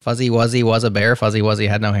Fuzzy Wuzzy was a bear. Fuzzy Wuzzy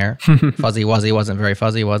had no hair. Fuzzy Wuzzy wasn't very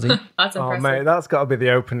fuzzy, was he? That's impressive. Oh, mate, that's got to be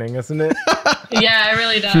the opening, isn't it? Yeah, it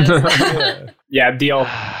really does. Yeah, deal.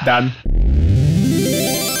 Done.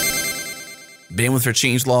 Bandwidth for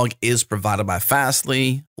Changelog is provided by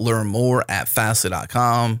Fastly. Learn more at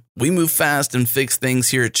fastly.com. We move fast and fix things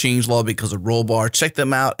here at Changelog because of Rollbar. Check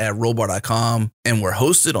them out at rollbar.com. And we're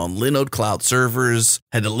hosted on Linode Cloud servers.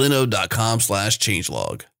 Head to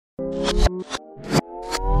linode.com/changelog.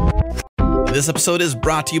 This episode is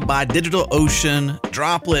brought to you by DigitalOcean,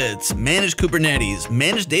 Droplets, Managed Kubernetes,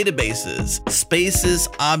 Managed Databases, Spaces,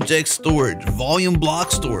 Object Storage, Volume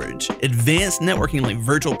Block Storage, Advanced Networking like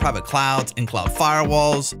Virtual Private Clouds and Cloud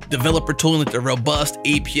Firewalls, Developer Tooling like the robust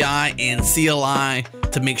API and CLI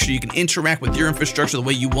to make sure you can interact with your infrastructure the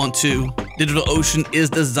way you want to. DigitalOcean is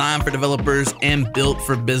designed for developers and built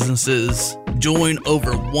for businesses. Join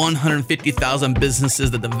over 150,000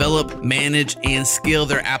 businesses that develop, manage, and scale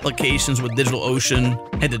their applications with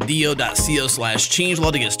DigitalOcean. Head to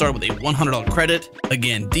do.co/changelog to get started with a $100 credit.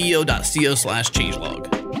 Again,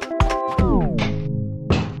 do.co/changelog.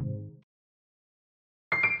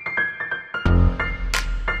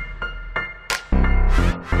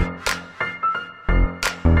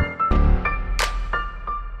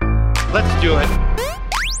 Let's do it.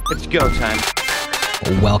 It's go time.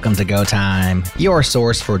 Welcome to Go Time, your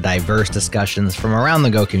source for diverse discussions from around the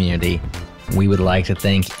Go community. We would like to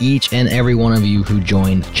thank each and every one of you who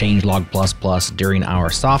joined Changelog++ during our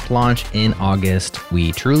soft launch in August.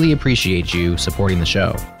 We truly appreciate you supporting the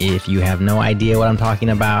show. If you have no idea what I'm talking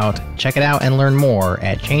about, check it out and learn more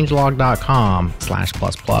at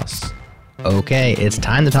changelog.com/++. Okay, it's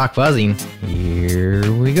time to talk fuzzing.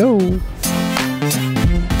 Here we go.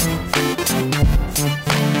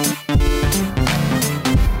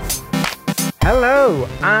 Hello,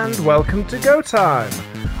 and welcome to Go Time.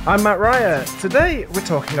 I'm Matt Ryer. Today, we're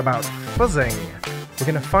talking about fuzzing. We're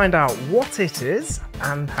going to find out what it is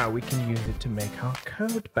and how we can use it to make our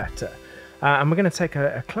code better. And we're going to take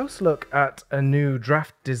a close look at a new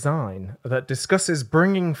draft design that discusses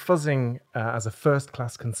bringing fuzzing as a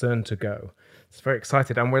first-class concern to Go. It's very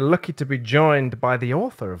excited, and we're lucky to be joined by the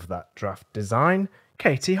author of that draft design,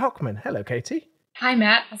 Katie Hockman. Hello, Katie. Hi,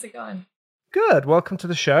 Matt. How's it going? Good. Welcome to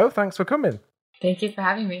the show. Thanks for coming. Thank you for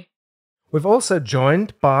having me. We've also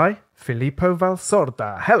joined by Filippo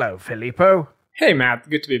Valsorda. Hello, Filippo. Hey, Matt.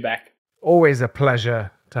 Good to be back. Always a pleasure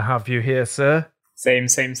to have you here, sir. Same.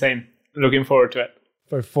 Looking forward to it.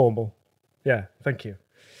 Very formal. Yeah, thank you.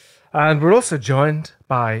 And we're also joined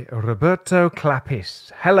by Roberto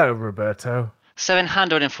Clapis. Hello, Roberto.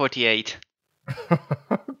 748.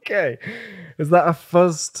 Okay. Is that a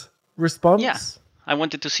fuzzed response? Yeah. I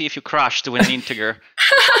wanted to see if you crashed with an integer.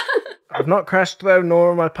 I've not crashed though,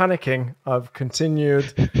 nor am I panicking. I've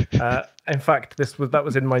continued. In fact, that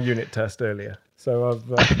was in my unit test earlier, so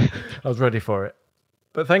I was ready for it.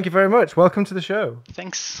 But thank you very much. Welcome to the show.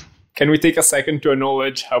 Thanks. Can we take a second to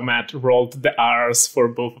acknowledge how Matt rolled the R's for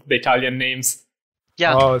both of the Italian names?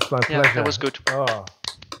 Yeah. Oh, it's my pleasure. Yeah, that was good. Oh.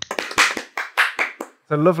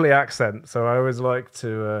 It's a lovely accent, so I always like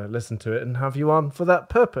to listen to it and have you on for that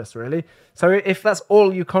purpose, really. So if that's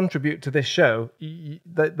all you contribute to this show,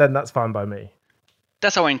 then that's fine by me.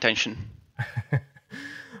 That's our intention.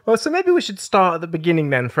 Well, so maybe we should start at the beginning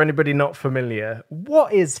then, for anybody not familiar.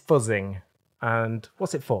 What is fuzzing and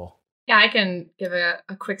what's it for? Yeah, I can give a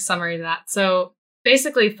quick summary of that. So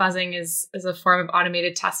basically, fuzzing is a form of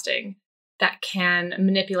automated testing that can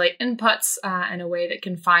manipulate inputs in a way that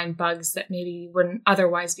can find bugs that maybe you wouldn't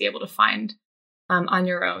otherwise be able to find on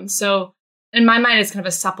your own. So in my mind, it's kind of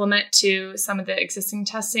a supplement to some of the existing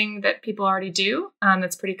testing that people already do.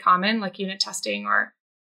 That's pretty common, like unit testing or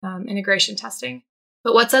integration testing.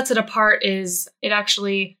 But what sets it apart is it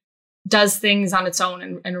actually does things on its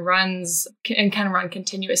own and runs and can run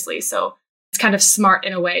continuously. So it's kind of smart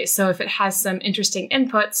in a way. So if it has some interesting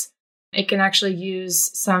inputs, it can actually use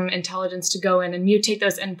some intelligence to go in and mutate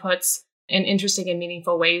those inputs in interesting and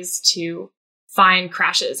meaningful ways to find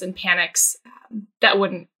crashes and panics that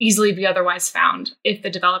wouldn't easily be otherwise found if the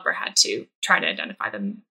developer had to try to identify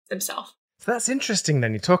them themselves. So that's interesting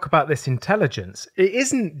then. You talk about this intelligence. It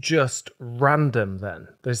isn't just random then.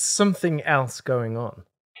 There's something else going on.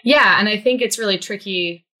 Yeah, and I think it's really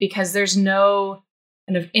tricky because there's no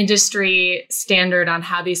kind of industry standard on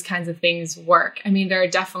how these kinds of things work. I mean, there are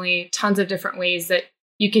definitely tons of different ways that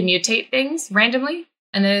you can mutate things randomly.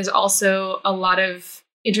 And there's also a lot of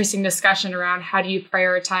interesting discussion around how do you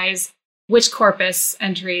prioritize which corpus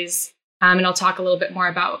entries. And I'll talk a little bit more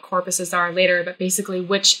about what corpuses are later, but basically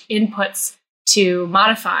which inputs to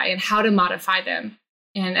modify and how to modify them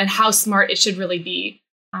and how smart it should really be.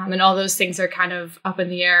 And all those things are kind of up in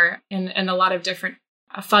the air, and a lot of different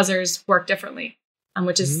fuzzers work differently,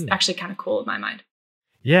 which is actually kind of cool in my mind.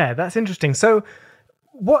 Yeah, that's interesting. So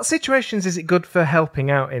what situations is it good for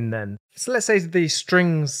helping out in then? So let's say the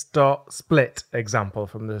strings.split example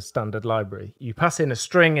from the standard library. You pass in a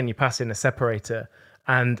string and you pass in a separator,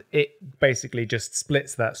 and it basically just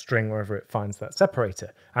splits that string wherever it finds that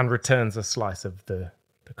separator and returns a slice of the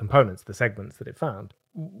components, the segments that it found.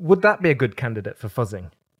 Would that be a good candidate for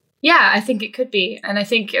fuzzing? Yeah, I think it could be. And I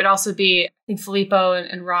think it would also be, I think Filippo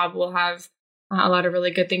and Rob will have a lot of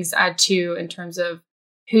really good things to add too, in terms of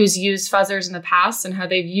who's used fuzzers in the past and how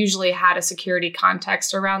they've usually had a security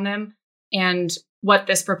context around them. And what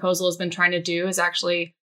this proposal has been trying to do is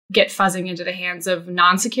actually get fuzzing into the hands of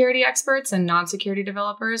non-security experts and non-security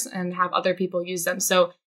developers and have other people use them.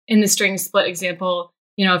 So in the string split example,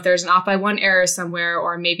 if there's an off by one error somewhere,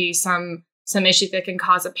 or maybe some issue that can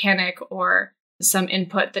cause a panic, or some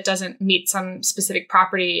input that doesn't meet some specific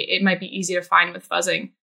property, it might be easy to find with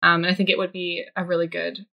fuzzing. And I think it would be a really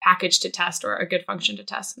good package to test, or a good function to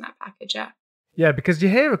test in that package. Yeah. Yeah, because you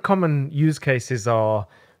hear common use cases are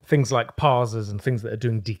things like parsers and things that are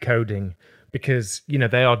doing decoding, because,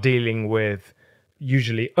 they are dealing with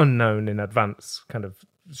usually unknown in advance kind of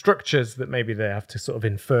structures that maybe they have to sort of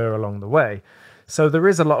infer along the way. So there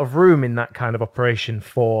is a lot of room in that kind of operation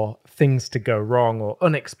for things to go wrong or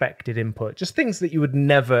unexpected input, just things that you would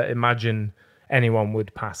never imagine anyone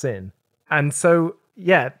would pass in. And so,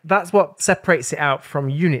 yeah, that's what separates it out from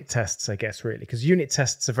unit tests, I guess, really, because unit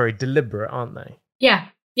tests are very deliberate, aren't they? Yeah,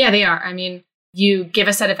 they are. I mean, you give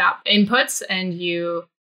a set of inputs and you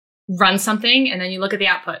run something, and then you look at the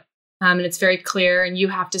output. And it's very clear, and you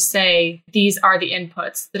have to say, these are the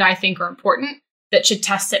inputs that I think are important, that should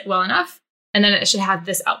test it well enough, and then it should have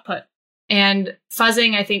this output. And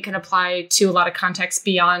fuzzing, I think, can apply to a lot of contexts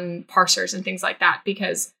beyond parsers and things like that,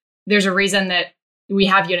 because there's a reason that we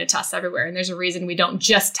have unit tests everywhere. And there's a reason we don't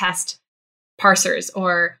just test parsers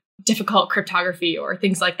or difficult cryptography or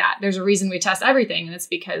things like that. There's a reason we test everything. And it's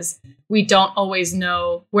because we don't always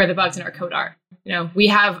know where the bugs in our code are. We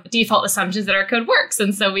have default assumptions that our code works.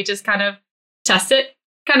 And so we just kind of test it,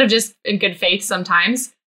 kind of just in good faith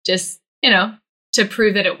sometimes, just, to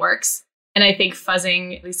prove that it works. And I think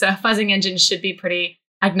fuzzing, at least a fuzzing engine, should be pretty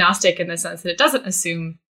agnostic in the sense that it doesn't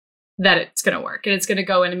assume that it's going to work. And it's going to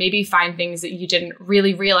go in and maybe find things that you didn't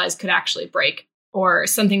really realize could actually break, or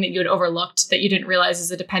something that you had overlooked that you didn't realize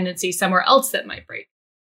is a dependency somewhere else that might break.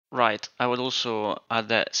 Right. I would also add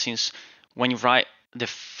that since when you write the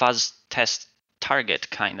fuzz test target,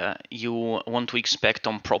 you want to expect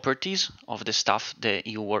on properties of the stuff that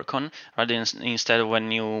you work on, rather than instead of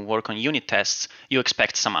when you work on unit tests, you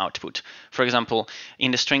expect some output. For example, in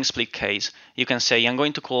the string split case, you can say, I'm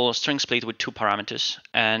going to call string split with 2 parameters,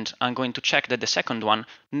 and I'm going to check that the second one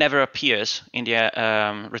never appears in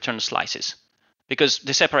the return slices, because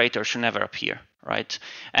the separator should never appear, right?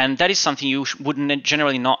 And that is something you would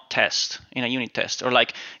generally not test in a unit test. Or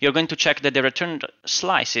like, you're going to check that the returned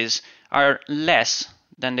slices are less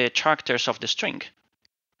than the characters of the string.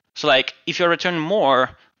 So like, if you return more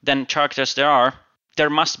than characters there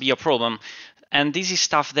must be a problem. And this is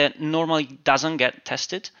stuff that normally doesn't get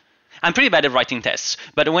tested. I'm pretty bad at writing tests,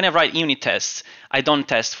 but when I write unit tests, I don't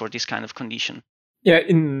test for this kind of condition. Yeah,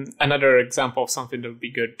 in another example of something that would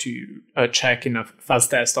be good to check in a fuzz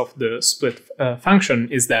test of the split function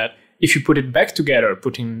is that if you put it back together,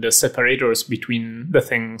 putting the separators between the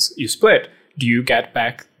things you split, do you get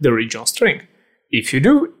back the original string? If you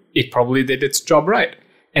do, it probably did its job right.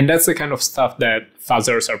 And that's the kind of stuff that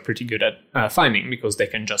fuzzers are pretty good at finding, because they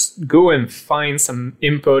can just go and find some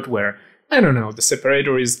input where, I don't know, the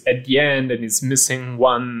separator is at the end and is missing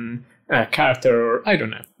one character, or I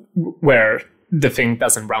don't know, where the thing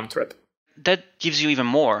doesn't round trip. That gives you even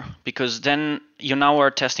more, because then you now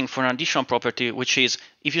are testing for an additional property, which is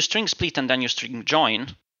if you string split and then you string join,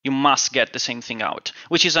 you must get the same thing out,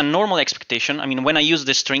 which is a normal expectation. I mean, when I use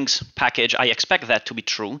the strings package, I expect that to be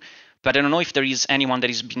true, but I don't know if there is anyone that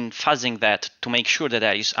has been fuzzing that to make sure that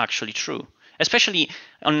that is actually true, especially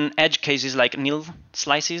on edge cases like nil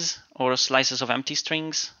slices or slices of empty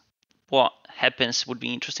strings. What happens would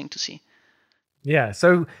be interesting to see. Yeah,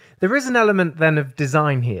 so there is an element then of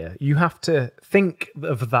design here. You have to think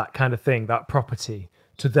of that kind of thing, that property,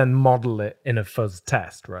 to then model it in a fuzz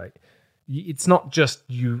test, right? It's not just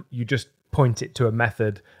you just point it to a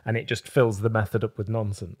method and it just fills the method up with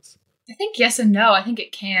nonsense. I think yes and no. I think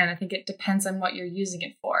it can. I think it depends on what you're using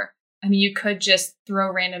it for. I mean, you could just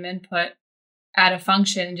throw random input at a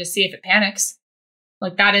function and just see if it panics.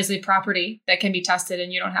 Like, that is a property that can be tested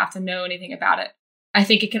and you don't have to know anything about it. I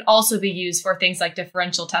think it can also be used for things like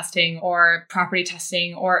differential testing or property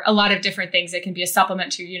testing or a lot of different things. It can be a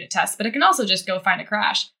supplement to your unit test, but it can also just go find a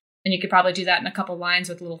crash. And you could probably do that in a couple lines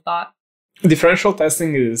with a little thought. Differential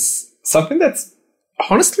testing is something that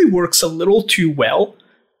honestly works a little too well.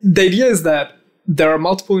 The idea is that there are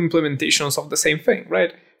multiple implementations of the same thing,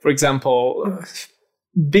 right? For example,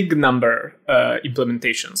 big number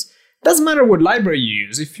implementations. Doesn't matter what library you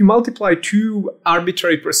use. If you multiply two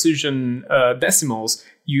arbitrary precision decimals,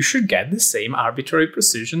 you should get the same arbitrary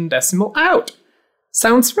precision decimal out.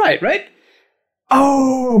 Sounds right?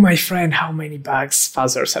 Oh, my friend, how many bugs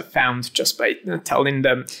fuzzers have found just by telling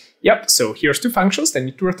them, yep, so here's two functions, they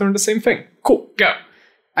need to return the same thing. Cool, go.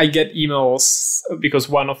 I get emails because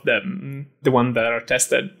one of them, the one that are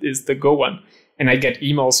tested, is the Go one. And I get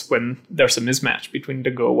emails when there's a mismatch between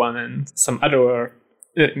the Go one and some other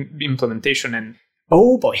implementation. And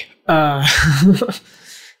oh boy.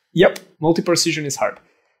 Yep, multi-precision is hard.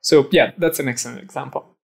 So yeah, that's an excellent example.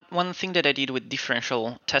 One thing that I did with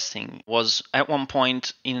differential testing was at one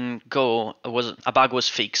point in Go, a bug was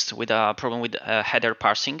fixed with a problem with header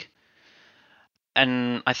parsing.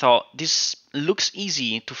 And I thought, this looks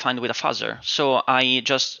easy to find with a fuzzer. So I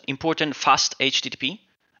just imported fast HTTP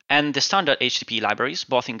and the standard HTTP libraries,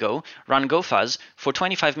 both in Go, run GoFuzz for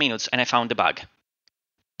 25 minutes, and I found the bug.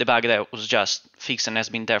 The bug that was just fixed and has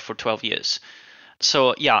been there for 12 years.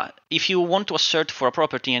 So yeah, if you want to assert for a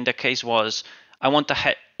property, and the case was, I want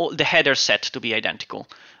the header set to be identical.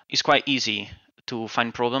 It's quite easy to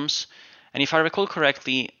find problems. And if I recall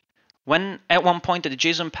correctly, when at one point the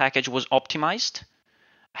JSON package was optimized,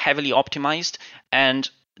 heavily optimized, and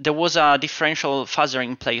there was a differential fuzzer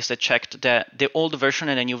in place that checked that the old version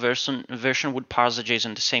and the new version would parse the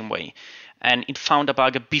JSON the same way. And it found a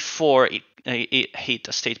bug before it hit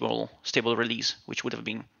a stable release, which would have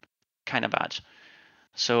been kind of bad.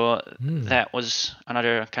 So that was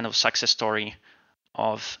another kind of success story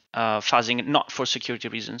of fuzzing, not for security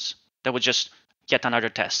reasons. That was just yet another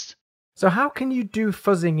test. So how can you do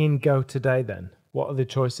fuzzing in Go today then? What are the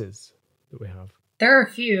choices that we have? There are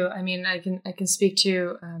a few. I mean, I can speak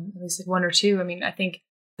to at least like one or two. I mean, I think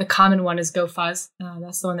the common one is GoFuzz.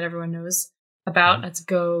 That's the one that everyone knows about. That's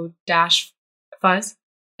Go-Fuzz.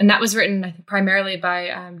 And that was written, I think, primarily by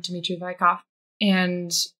Dmitry Vaikov.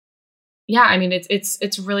 And yeah, I mean,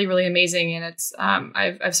 it's really, really amazing. And it's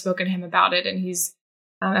I've spoken to him about it, and he's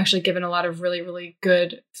actually given a lot of really, really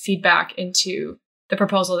good feedback into the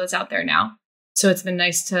proposal that's out there now. So it's been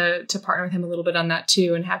nice to partner with him a little bit on that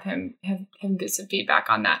too, and have him get some feedback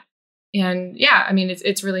on that. And yeah, I mean,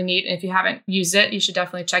 it's really neat. And if you haven't used it, you should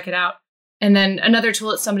definitely check it out. And then another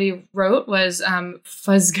tool that somebody wrote was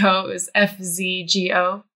Fuzzgo, is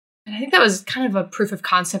FZGO. And I think that was kind of a proof of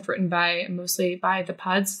concept written mostly by the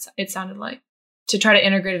PUDs, it sounded like, to try to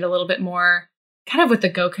integrate it a little bit more kind of with the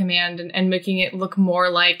Go command and making it look more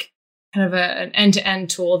like kind of an end-to-end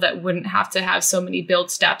tool that wouldn't have to have so many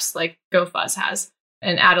build steps like GoFuzz has,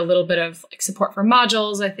 and add a little bit of like support for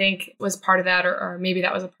modules, I think was part of that, or maybe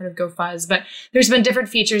that was a part of GoFuzz. But there's been different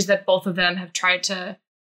features that both of them have tried to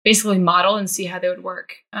basically model and see how they would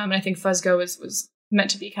work. And I think Fuzzgo was meant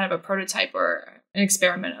to be kind of a prototype or an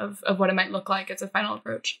experiment of what it might look like as a final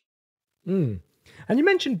approach. And you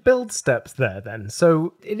mentioned build steps there then.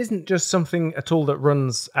 So it isn't just a tool that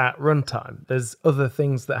runs at runtime. There's other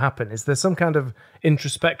things that happen. Is there some kind of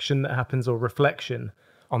introspection that happens or reflection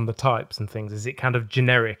on the types and things? Is it kind of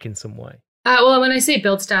generic in some way? Well, when I say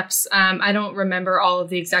build steps, I don't remember all of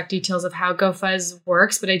the exact details of how GoFuzz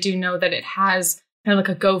works, but I do know that it has kind of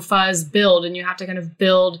like a GoFuzz build, and you have to kind of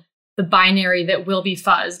build the binary that will be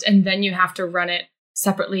fuzzed, and then you have to run it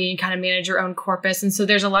separately and kind of manage your own corpus. And so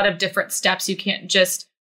there's a lot of different steps. You can't just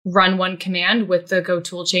run one command with the Go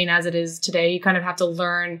toolchain as it is today. You kind of have to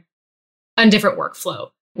learn a different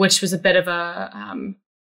workflow, which was a bit of a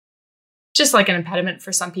just like an impediment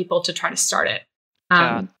for some people to try to start it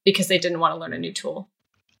because they didn't want to learn a new tool.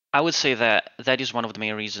 I would say that is one of the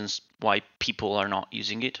main reasons why people are not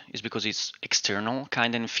using it, is because it's external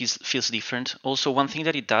kind and feels different. Also, one thing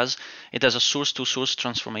that it does a source-to-source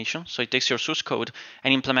transformation. So it takes your source code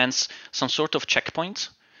and implements some sort of checkpoint.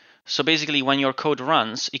 So basically, when your code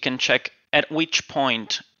runs, it can check at which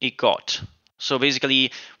point it got. So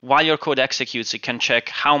basically, while your code executes, it can check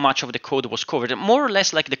how much of the code was covered, more or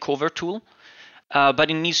less like the cover tool,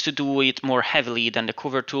 but it needs to do it more heavily than the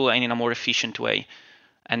cover tool and in a more efficient way.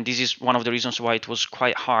 And this is one of the reasons why it was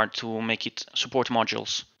quite hard to make it support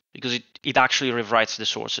modules, because it actually rewrites the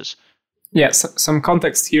sources. Yeah, some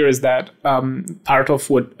context here is that part of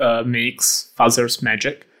what makes fuzzers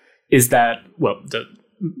magic is that, well, the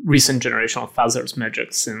recent generation of fuzzers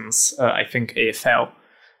magic since, I think, AFL,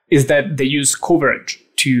 is that they use coverage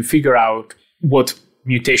to figure out what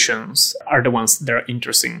mutations are the ones that are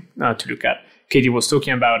interesting to look at. Katie was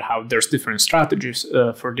talking about how there's different strategies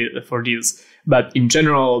for these, but in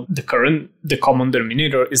general, the common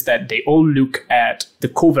denominator is that they all look at the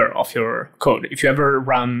cover of your code. If you ever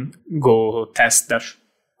run go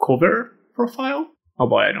test-cover profile, oh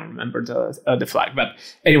boy, I don't remember the flag, but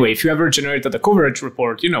anyway, if you ever generated a coverage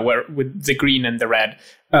report, where with the green and the red,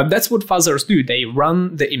 that's what fuzzers do. They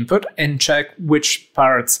run the input and check which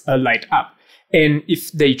parts light up, and if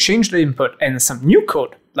they change the input and some new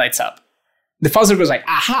code lights up, the fuzzer goes like,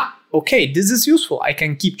 aha, okay, this is useful. I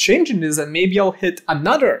can keep changing this and maybe I'll hit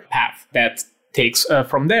another path that takes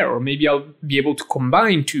from there. Or maybe I'll be able to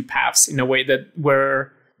combine two paths in a way that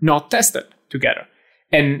were not tested together.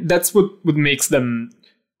 And that's what makes them,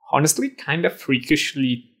 honestly, kind of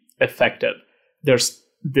freakishly effective. There's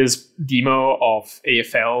this demo of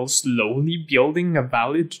AFL slowly building a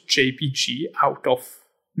valid JPG out of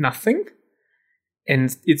nothing.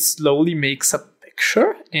 And it slowly makes a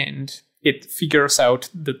picture and it figures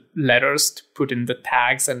out the letters to put in the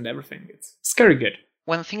tags and everything. It's scary good.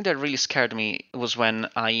 One thing that really scared me was when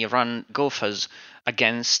I ran GoFuzz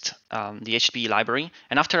against the HTTP library.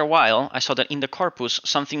 And after a while, I saw that in the corpus,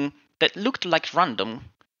 something that looked like random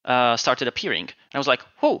started appearing. And I was like,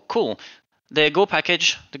 oh, cool. The Go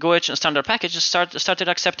package, the Go standard package started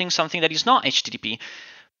accepting something that is not HTTP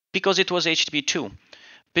because it was HTTP2.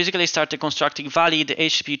 Basically, started constructing valid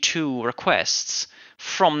HTTP2 requests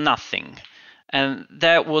from nothing. And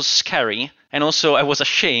that was scary. And also I was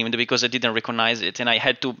ashamed because I didn't recognize it. And I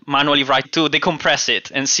had to manually write to decompress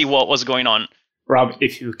it and see what was going on. Rob,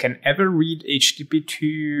 if you can ever read HTTP2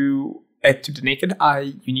 to the naked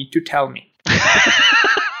eye, you need to tell me.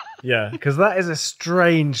 Yeah, because that is a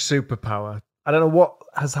strange superpower. I don't know what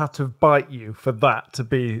has had to bite you for that to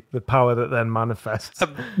be the power that then manifests.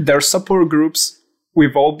 There are support groups.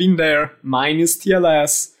 We've all been there. Mine is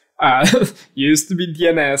TLS. Used to be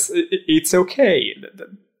DNS. It's okay.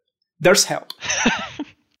 There's help.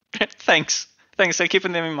 Thanks. I'll keep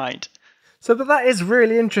them in mind. So that is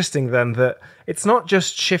really interesting then, that it's not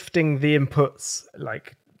just shifting the inputs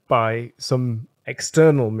like by some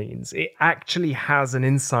external means. It actually has an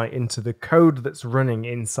insight into the code that's running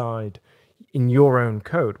inside in your own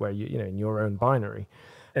code, where in your own binary.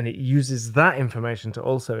 And it uses that information to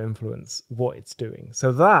also influence what it's doing.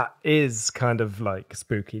 So that is kind of like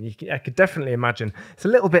spooky. I could definitely imagine. It's a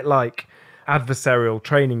little bit like adversarial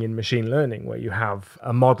training in machine learning, where you have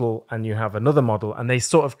a model and you have another model, and they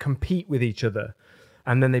sort of compete with each other.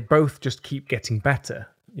 And then they both just keep getting better,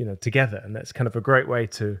 together. And that's kind of a great way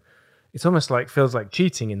to, it's almost like, feels like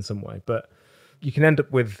cheating in some way, but you can end up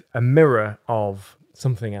with a mirror of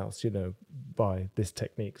something else, by this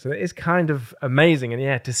technique. So it is kind of amazing.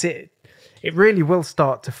 And to see it really will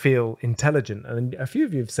start to feel intelligent. And a few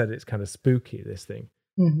of you have said it's kind of spooky, this thing.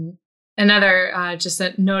 Mm-hmm. Another, just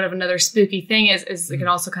a note of another spooky thing is it can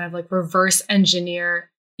also kind of like reverse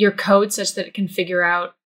engineer your code such that it can figure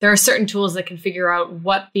out, there are certain tools that can figure out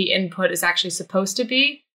what the input is actually supposed to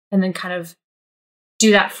be and then kind of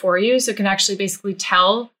do that for you. So it can actually basically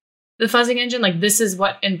tell the fuzzing engine, like, this is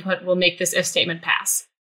what input will make this if statement pass.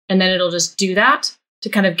 And then it'll just do that to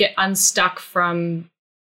kind of get unstuck from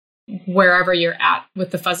wherever you're at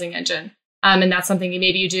with the fuzzing engine. And that's something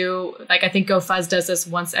maybe you do, like I think GoFuzz does this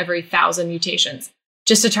once every 1,000 mutations,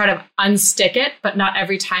 just to try to unstick it, but not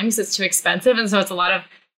every time because it's too expensive. And so it's a lot of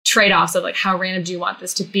trade-offs of like, how random do you want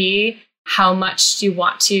this to be? How much do you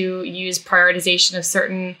want to use prioritization of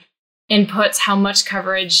certain inputs? How much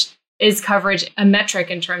coverage is coverage a metric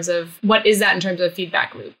in terms of what is that in terms of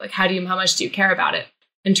feedback loop? Like how much do you care about it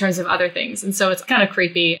in terms of other things? And so it's kind of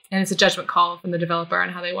creepy, and it's a judgment call from the developer on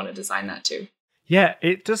how they want to design that too. Yeah,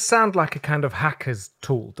 it does sound like a kind of hacker's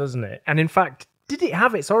tool, doesn't it? And in fact, did it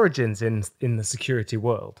have its origins in the security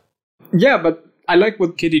world? Yeah, but I like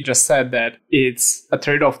what Katie just said, that it's a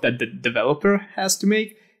trade-off that the developer has to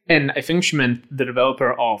make. And I think she meant the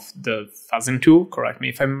developer of the fuzzing tool. Correct me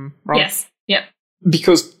if I'm wrong. Yes. Yep.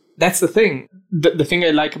 Because that's the thing. The thing I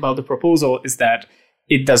like about the proposal is that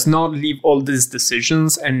it does not leave all these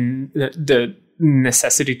decisions and the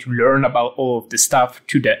necessity to learn about all of this stuff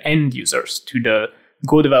to the end users, to the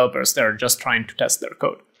Go developers that are just trying to test their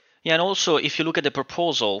code. Yeah, and also if you look at the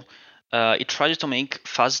proposal, it tries to make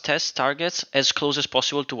fuzz test targets as close as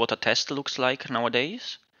possible to what a test looks like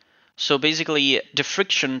nowadays. So basically, the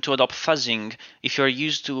friction to adopt fuzzing, if you're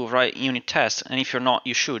used to write unit tests, and if you're not,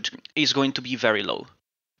 you should, is going to be very low.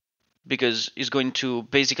 Because it's going to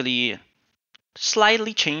basically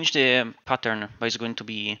slightly change the pattern, but it's going to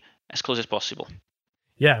be as close as possible.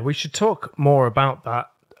 Yeah, we should talk more about that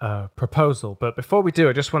proposal. But before we do,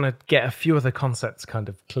 I just want to get a few other concepts kind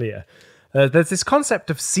of clear. There's this concept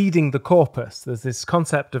of seeding the corpus. There's this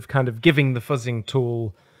concept of kind of giving the fuzzing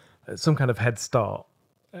tool some kind of head start.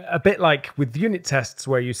 A bit like with unit tests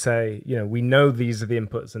where you say, we know these are the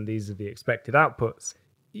inputs and these are the expected outputs.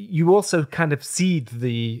 You also kind of seed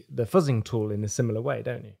the fuzzing tool in a similar way,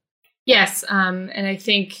 don't you? Yes, and I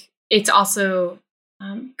think it's also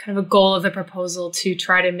kind of a goal of the proposal to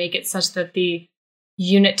try to make it such that the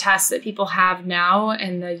unit tests that people have now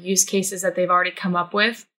and the use cases that they've already come up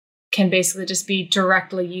with can basically just be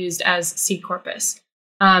directly used as seed corpus.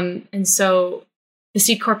 And so the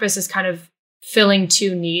seed corpus is kind of filling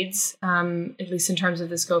two needs, at least in terms of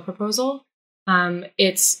this Go proposal.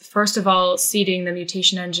 It's, first of all, seeding the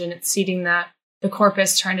mutation engine. It's seeding the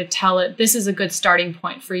corpus, trying to tell it, this is a good starting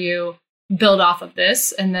point for you. Build off of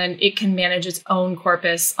this, and then it can manage its own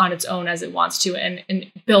corpus on its own as it wants to and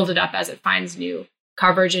build it up as it finds new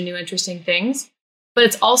coverage and new interesting things. But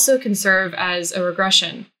it's also can serve as a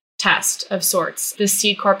regression test of sorts. This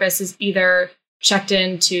seed corpus is either checked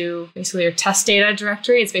into basically your test data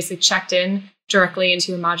directory. It's basically checked in directly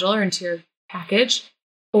into your module or into your package,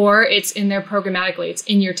 or it's in there programmatically. It's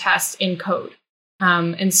in your test in code.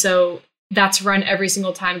 And so that's run every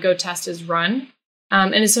single time Go test is run.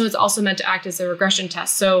 And so it's also meant to act as a regression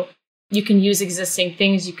test. So you can use existing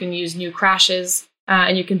things, you can use new crashes,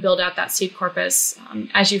 and you can build out that seed corpus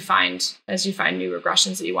as you find new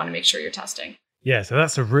regressions that you want to make sure you're testing. Yeah, so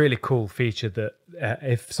that's a really cool feature that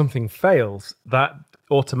if something fails, that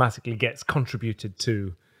automatically gets contributed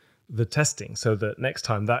to the testing so that next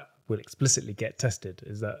time that will explicitly get tested.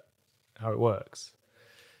 Is that how it works?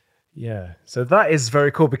 Yeah, so that is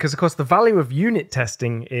very cool because, of course, the value of unit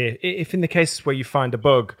testing, if in the cases where you find a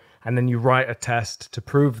bug and then you write a test to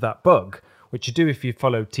prove that bug, which you do if you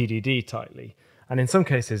follow TDD tightly, and in some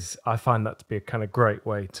cases, I find that to be a kind of great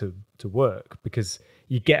way to work because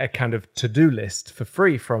you get a kind of to-do list for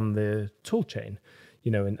free from the toolchain,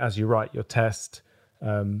 and as you write your test,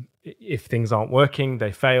 if things aren't working,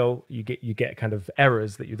 they fail, you get kind of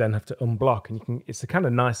errors that you then have to unblock, and it's a kind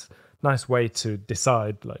of nice way to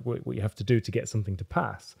decide like what you have to do to get something to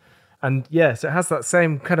pass. And yes, it has that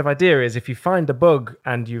same kind of idea is if you find a bug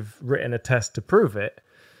and you've written a test to prove it,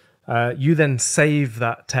 you then save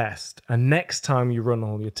that test, and next time you run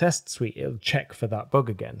all your test suite, it'll check for that bug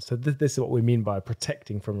again. So this is what we mean by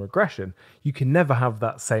protecting from regression. You can never have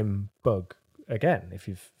that same bug again if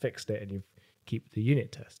you've fixed it and you keep the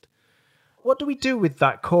unit test. What do we do with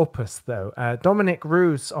that corpus, though? Dominic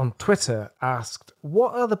Roos on Twitter asked,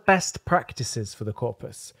 what are the best practices for the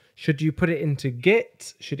corpus? Should you put it into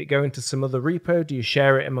Git? Should it go into some other repo? Do you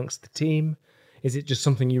share it amongst the team? Is it just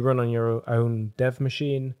something you run on your own dev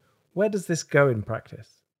machine? Where does this go in practice?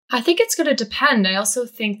 I think it's going to depend. I also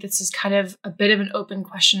think this is kind of a bit of an open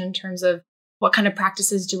question in terms of what kind of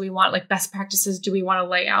practices do we want, like best practices do we want to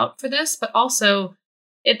lay out for this? But also,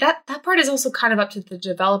 that part is also kind of up to the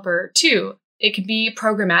developer too. It could be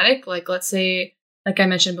programmatic, like let's say, like I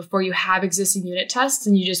mentioned before, you have existing unit tests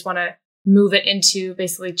and you just want to move it into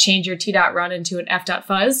basically change your t.run into an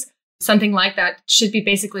f.fuzz. Something like that should be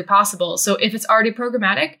basically possible. So if it's already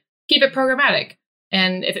programmatic, keep it programmatic.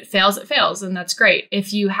 And if it fails, and that's great.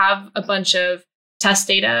 If you have a bunch of test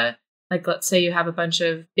data, like let's say you have a bunch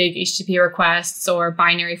of big HTTP requests or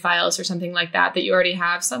binary files or something like that you already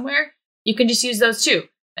have somewhere, you can just use those too.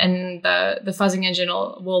 And the fuzzing engine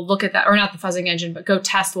will look at that, or not the fuzzing engine, but Go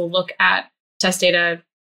test will look at test data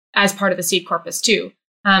as part of the seed corpus too.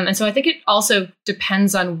 And so I think it also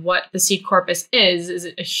depends on what the seed corpus is. Is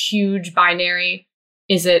it a huge binary?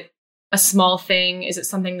 Is it a small thing? Is it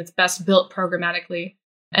something that's best built programmatically?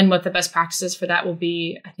 And what the best practices for that will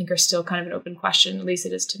be, I think, are still kind of an open question. At least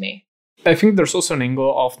it is to me. I think there's also an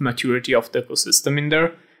angle of maturity of the ecosystem in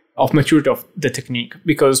there, of maturity of the technique,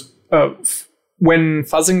 because when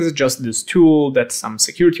fuzzing is just this tool that some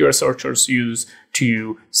security researchers use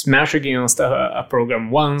to smash against a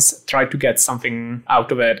program once, try to get something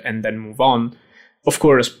out of it, and then move on, of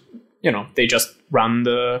course, they just run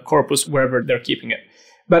the corpus wherever they're keeping it.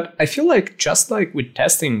 But I feel like just like with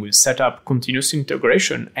testing, we set up continuous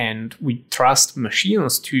integration and we trust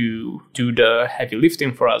machines to do the heavy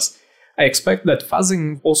lifting for us. I expect that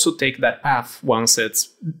fuzzing also take that path once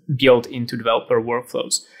it's built into developer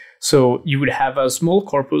workflows. So you would have a small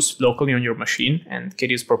corpus locally on your machine, and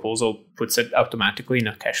Katie's proposal puts it automatically in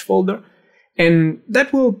a cache folder. And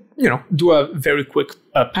that will, do a very quick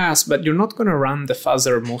pass, but you're not going to run the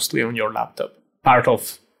fuzzer mostly on your laptop. Part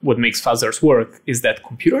of what makes fuzzers work is that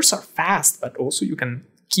computers are fast, but also you can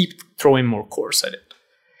keep throwing more cores at it.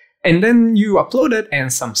 And then you upload it,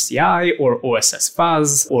 and some CI or OSS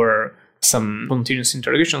fuzz or some continuous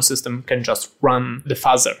integration system can just run the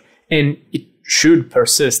fuzzer. And it should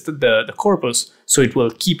persist the corpus, so it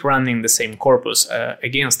will keep running the same corpus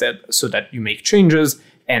against it, so that you make changes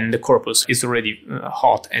and the corpus is already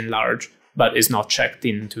hot and large, but is not checked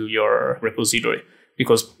into your repository,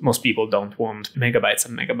 because most people don't want megabytes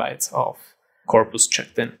and megabytes of corpus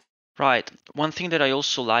checked in. Right. One thing that I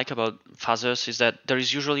also like about fuzzers is that there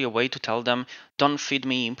is usually a way to tell them, don't feed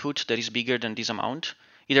me input that is bigger than this amount,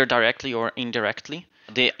 either directly or indirectly.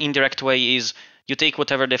 The indirect way is you take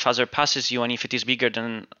whatever the fuzzer passes you, and if it is bigger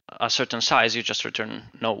than a certain size, you just return,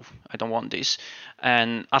 no, I don't want this.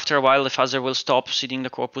 And after a while, the fuzzer will stop seeding the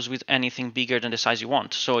corpus with anything bigger than the size you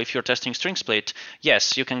want. So if you're testing string split,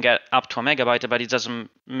 yes, you can get up to a megabyte, but it doesn't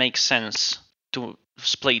make sense to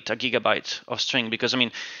split a gigabyte of string, because, I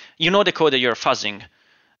mean, you know the code that you're fuzzing,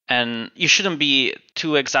 and you shouldn't be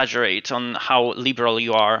too exaggerate on how liberal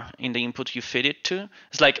you are in the input you feed it to.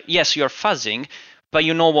 It's like, yes, you're fuzzing, but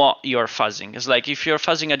you know what you're fuzzing. It's like if you're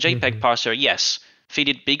fuzzing a JPEG parser, yes, feed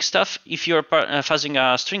it big stuff. If you're fuzzing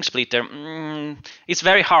a string splitter, it's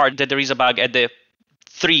very hard that there is a bug at the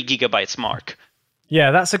 3 gigabytes mark.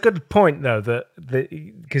 Yeah, that's a good point, though, that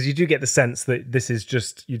because you do get the sense that this is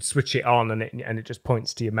just, you'd switch it on and it just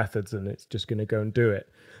points to your methods and it's just going to go and do it.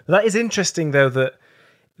 That is interesting, though, that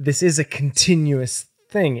this is a continuous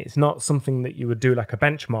thing. It's not something that you would do like a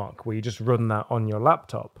benchmark where you just run that on your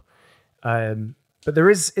laptop. But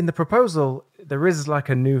there is, in the proposal, there is like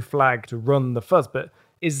a new flag to run the fuzz, but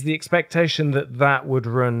is the expectation that that would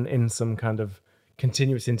run in some kind of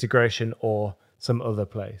continuous integration or some other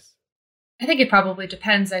place? I think it probably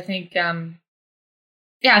depends. I think, I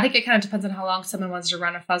think it kind of depends on how long someone wants to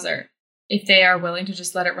run a fuzzer. If they are willing to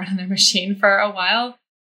just let it run on their machine for a while,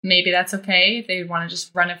 maybe that's okay. If they want to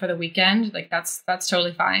just run it for the weekend, like that's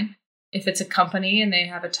totally fine. If it's a company and they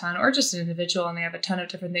have a ton, or just an individual and they have a ton of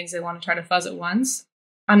different things they want to try to fuzz at once,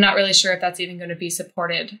 I'm not really sure if that's even going to be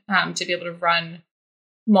supported to be able to run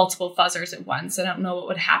multiple fuzzers at once. I don't know what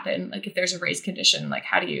would happen. Like if there's a race condition, like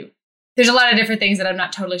there's a lot of different things that I'm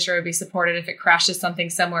not totally sure would be supported. If it crashes something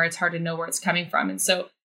somewhere, it's hard to know where it's coming from. And so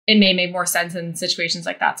it may make more sense in situations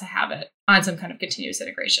like that to have it on some kind of continuous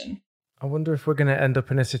integration. I wonder if we're going to end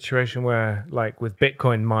up in a situation where, like with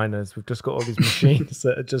Bitcoin miners, we've just got all these machines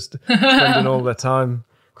that are just spending all their time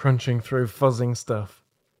crunching through fuzzing stuff.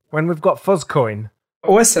 When we've got Fuzzcoin.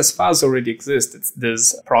 OSS Fuzz already exists. It's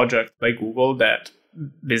this project by Google that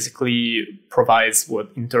basically provides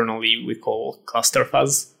what internally we call cluster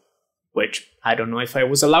fuzz, which I don't know if I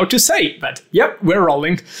was allowed to say, but yep, we're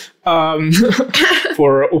rolling,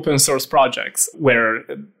 for open source projects where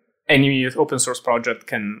any open source project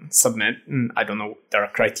can submit. I don't know, there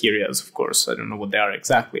are criteria, of course. I don't know what they are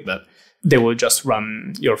exactly, but they will just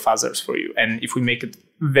run your fuzzers for you. And if we make it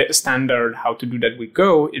standard how to do that with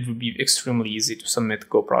Go, it would be extremely easy to submit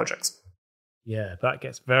Go projects. Yeah, that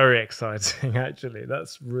gets very exciting, actually.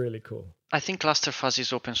 That's really cool. I think Cluster Fuzz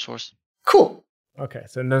is open source. Cool. Okay,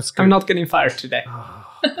 so no scoop. I'm not getting fired today.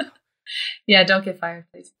 Yeah, don't get fired,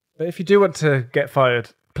 please. But if you do want to get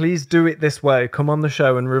fired, please do it this way. Come on the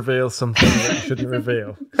show and reveal something that you shouldn't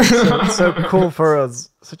reveal. So it's so cool for us.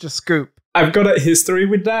 Such a scoop. I've got a history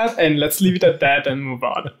with that, and let's leave it at that and move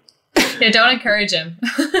on. Yeah, don't encourage him.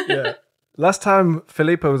 Yeah. Last time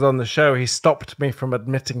Filippo was on the show, he stopped me from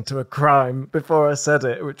admitting to a crime before I said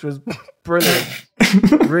it, which was brilliant.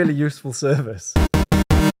 Really useful service.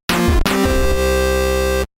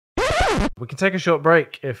 We can take a short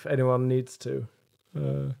break if anyone needs to.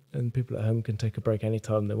 And people at home can take a break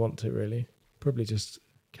anytime they want to, really. Probably just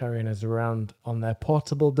carrying us around on their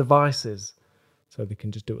portable devices so they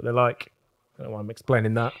can just do what they like. I don't know why I'm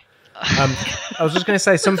explaining that. I was just going to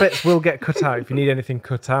say, some bits will get cut out. If you need anything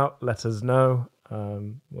cut out, let us know.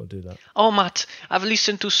 We'll do that. Oh, Matt, I've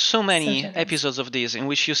listened to so many episodes of this in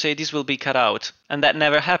which you say this will be cut out, and that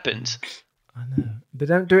never happened. I know. They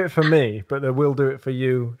don't do it for me, but they will do it for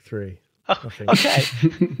you three. Okay.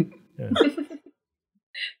 Yeah.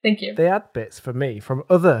 Thank you. They add bits for me from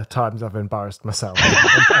other times I've embarrassed myself.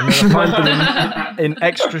 and then I find them in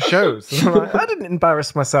extra shows. And I'm like, I didn't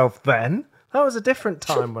embarrass myself then. That was a different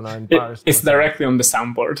time when I embarrassed myself. It's directly on the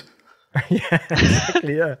soundboard. Yeah,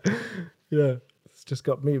 exactly, yeah. Yeah, it's just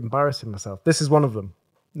got me embarrassing myself. This is one of them.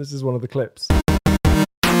 This is one of the clips.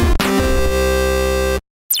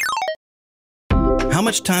 How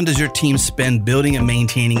much time does your team spend building and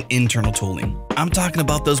maintaining internal tooling? I'm talking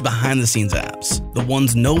about those behind-the-scenes apps, the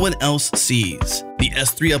ones no one else sees. The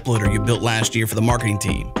S3 uploader you built last year for the marketing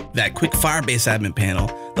team, that quick Firebase admin panel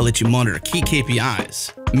that lets you monitor key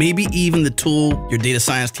KPIs, maybe even the tool your data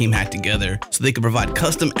science team hacked together so they could provide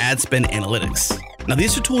custom ad spend analytics. Now,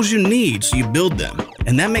 these are tools you need, so you build them,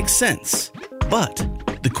 and that makes sense. But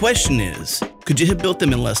the question is, could you have built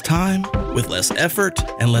them in less time, with less effort,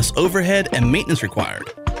 and less overhead and maintenance required?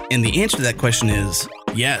 And the answer to that question is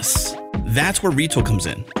yes. That's where Retool comes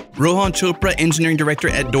in. Rohan Chopra, engineering director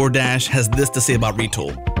at DoorDash, has this to say about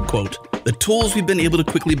Retool. Quote, "The tools we've been able to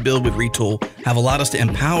quickly build with Retool have allowed us to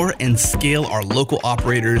empower and scale our local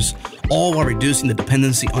operators, all while reducing the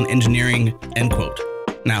dependency on engineering," end quote.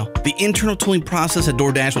 Now, the internal tooling process at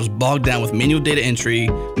DoorDash was bogged down with manual data entry,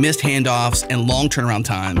 missed handoffs, and long turnaround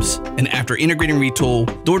times. And after integrating Retool,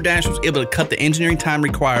 DoorDash was able to cut the engineering time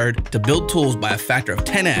required to build tools by a factor of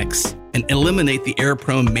 10x and eliminate the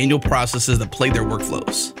error-prone manual processes that plague their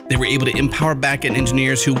workflows. They were able to empower back-end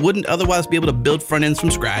engineers who wouldn't otherwise be able to build front ends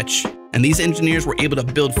from scratch. And these engineers were able to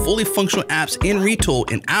build fully functional apps in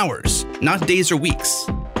Retool in hours, not days or weeks.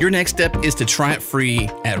 Your next step is to try it free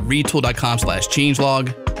at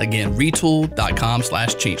retool.com/changelog. Again,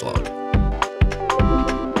 retool.com/changelog.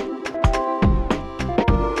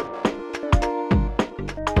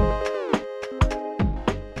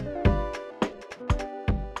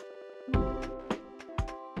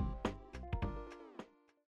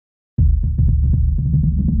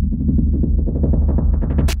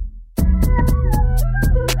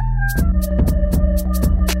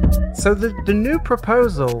 So the new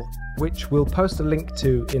proposal, which we'll post a link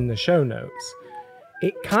to in the show notes,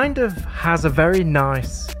 it kind of has a very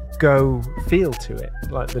nice Go feel to it,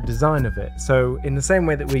 like the design of it. So in the same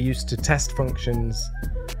way that we're used to test functions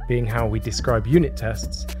being how we describe unit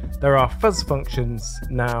tests, there are fuzz functions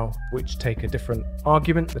now which take a different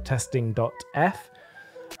argument, the testing.f.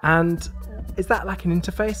 And is that like an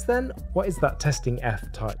interface then? What is that testing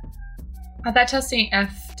F type? That testing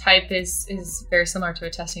F type is very similar to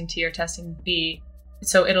a testing T or testing B.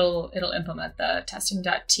 So it'll implement the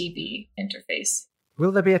testing.tb interface.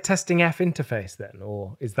 Will there be a testing F interface then,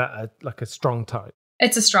 or is that like a strong type?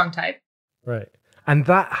 It's a strong type. Right. And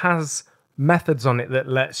that has methods on it that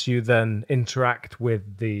lets you then interact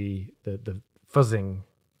with the fuzzing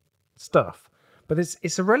stuff. But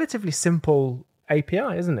it's a relatively simple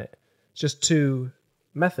API, isn't it? It's just two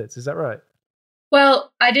methods, is that right?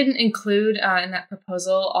 Well, I didn't include in that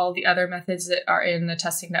proposal all the other methods that are in the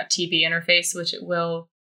testing.tb interface, which it will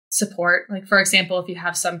support. Like, for example, if you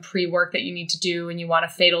have some pre-work that you need to do and you want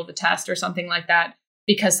to fatal the test or something like that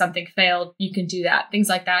because something failed, you can do that. Things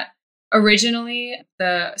like that. Originally,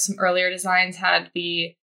 some earlier designs had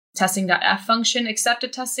the testing.f function accept a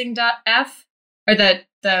testing.f, or the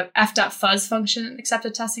f.fuzz function accept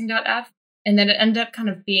a testing.f. And then it ended up kind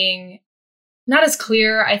of being not as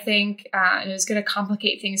clear, I think, and it was going to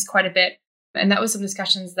complicate things quite a bit. And that was some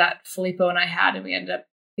discussions that Filippo and I had, and we ended up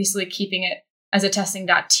basically keeping it as a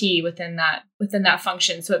testing.t within that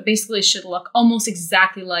function. So it basically should look almost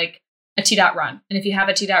exactly like a t.run. And if you have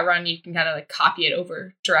a t.run, you can kind of like copy it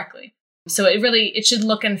over directly. So it should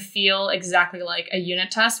look and feel exactly like a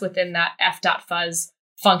unit test within that f.fuzz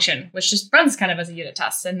function, which just runs kind of as a unit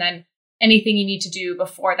test. And then anything you need to do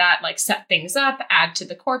before that, like set things up, add to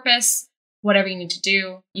the corpus, whatever you need to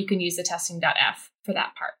do, you can use the testing.f for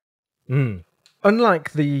that part.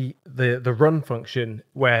 Unlike the run function,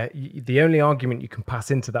 where the only argument you can pass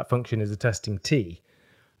into that function is a testing t,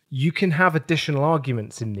 you can have additional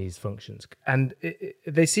arguments in these functions, and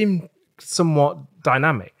they seem somewhat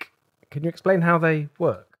dynamic. Can you explain how they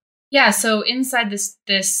work? Yeah, so inside this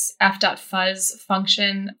f.fuzz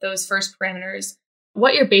function, those first parameters,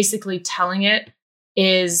 what you're basically telling it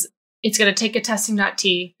is it's going to take a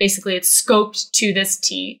testing.t. Basically, it's scoped to this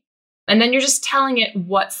t. And then you're just telling it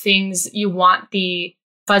what things you want the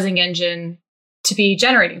fuzzing engine to be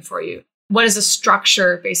generating for you. What is the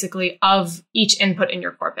structure, basically, of each input in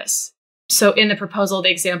your corpus? So in the proposal, the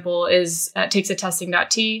example is takes a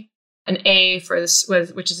testing.t, an a for this,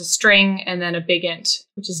 which is a string, and then a big int,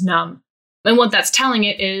 which is num. And what that's telling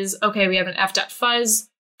it is, okay, we have an f.fuzz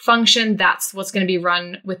function. That's what's going to be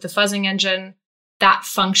run with the fuzzing engine. That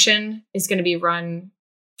function is going to be run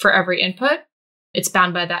for every input. It's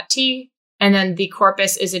bound by that t. And then the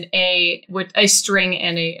corpus is an a with a string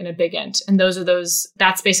and a big int. And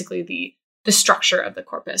that's basically the structure of the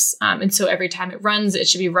corpus. And so every time it runs, it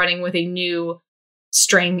should be running with a new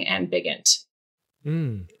string and big int.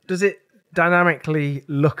 Does it dynamically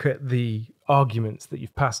look at the arguments that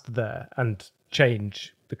you've passed there and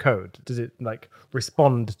change the code? Does it like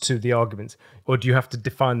respond to the arguments, or do you have to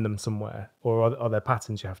define them somewhere, or are there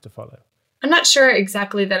patterns you have to follow? I'm not sure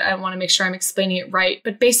exactly that. I want to make sure I'm explaining it right,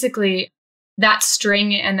 but basically that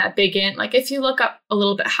string and that big int, like if you look up a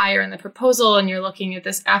little bit higher in the proposal and you're looking at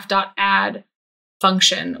this f.add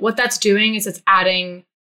function, what that's doing is it's adding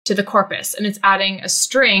to the corpus, and it's adding a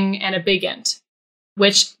string and a big int.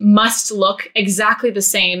 which must look exactly the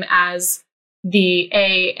same as the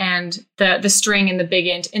A and the string and the big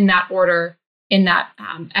int in that order in that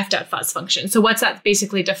f.fuzz function. So what's that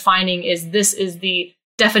basically defining is this is the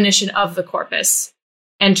definition of the corpus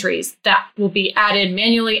entries that will be added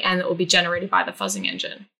manually and that will be generated by the fuzzing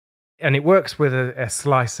engine. And it works with a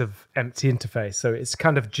slice of empty interface. So it's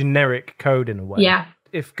kind of generic code in a way. Yeah.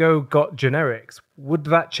 If Go got generics, would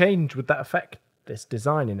that change? Would that affect this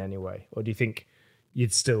design in any way? Or do you think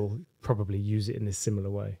you'd still probably use it in this similar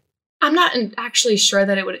way? I'm not actually sure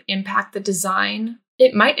that it would impact the design.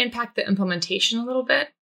 It might impact the implementation a little bit,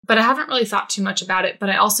 but I haven't really thought too much about it. But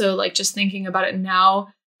I also like just thinking about it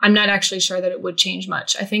now, I'm not actually sure that it would change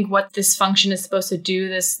much. I think what this function is supposed to do,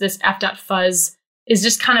 this f.fuzz, is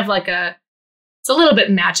just kind of like it's a little bit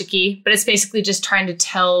magic-y, but it's basically just trying to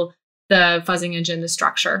tell the fuzzing engine the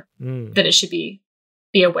structure that it should be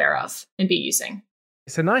aware of and be using.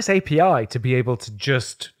 It's a nice API to be able to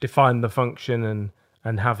just define the function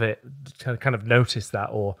and have it kind of notice that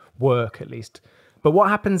or work at least. But what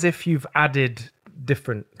happens if you've added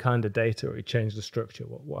different kind of data or you change the structure?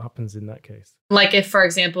 What happens in that case? Like if, for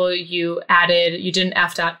example, you did an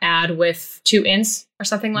f.add with 2 ints or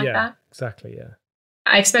something like that? Exactly, yeah.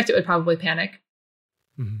 I expect it would probably panic.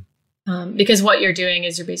 Mm-hmm. Because what you're doing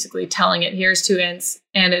is you're basically telling it, here's 2 ints,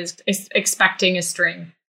 and it's expecting a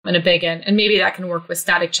string and a big int. And maybe that can work with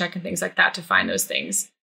static check and things like that to find those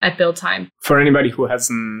things at build time. For anybody who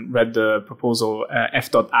hasn't read the proposal,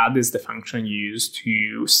 f.add is the function used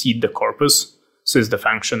to seed the corpus. So it's the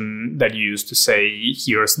function that you use to say,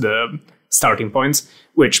 here's the starting points,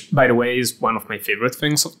 which, by the way, is one of my favorite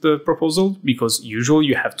things of the proposal, because usually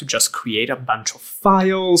you have to just create a bunch of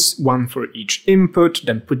files, one for each input,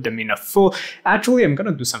 then put them in a full. Actually, I'm going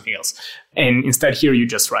to do something else. And instead here you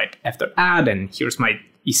just write f.add, and here's my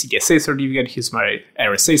ECDSA certificate, here's my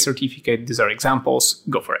RSA certificate, these are examples,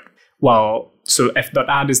 go for it. So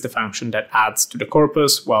f.add is the function that adds to the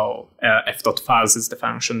corpus, while f.fuzz is the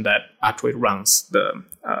function that actually runs the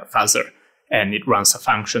fuzzer. And it runs a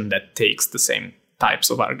function that takes the same types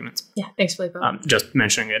of arguments. Yeah, thanks, Filippo. Just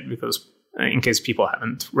mentioning it because in case people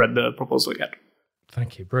haven't read the proposal yet.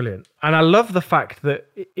 Thank you, brilliant. And I love the fact that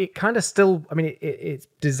it kind of still, it's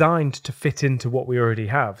designed to fit into what we already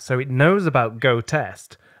have. So it knows about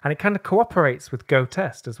GoTest, and it kind of cooperates with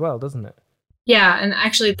GoTest as well, doesn't it? Yeah, and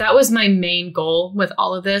actually that was my main goal with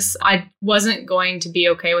all of this. I wasn't going to be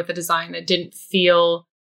okay with a design that didn't feel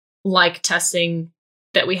like testing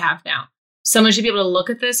that we have now. Someone should be able to look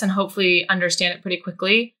at this and hopefully understand it pretty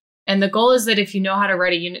quickly. And the goal is that if you know how to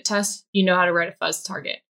write a unit test, you know how to write a fuzz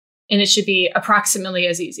target. And it should be approximately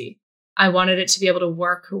as easy. I wanted it to be able to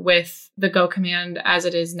work with the Go command as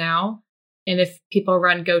it is now. And if people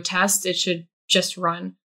run Go test, it should just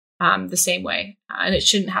run the same way. And it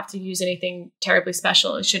shouldn't have to use anything terribly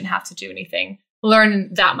special. It shouldn't have to do anything,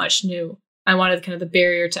 learn that much new. I wanted kind of the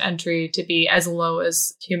barrier to entry to be as low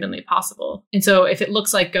as humanly possible. And so if it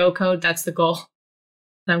looks like Go code, that's the goal.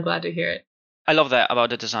 And I'm glad to hear it. I love that about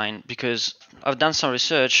the design because I've done some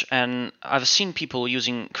research and I've seen people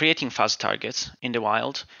creating fuzz targets in the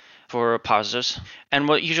wild for parsers. And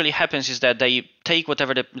what usually happens is that they take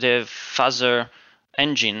whatever the fuzzer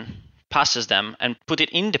engine passes them and put it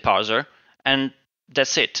in the parser, and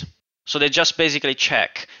that's it. So they just basically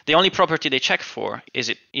check. The only property they check for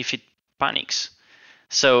is if it panics.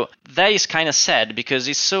 So that is kind of sad because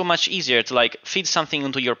it's so much easier to feed something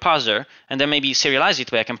into your parser and then maybe serialize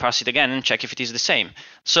it back and parse it again and check if it is the same.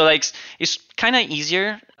 So it's kind of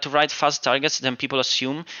easier to write fuzz targets than people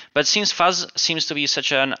assume. But since fuzz seems to be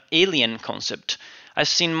such an alien concept, I've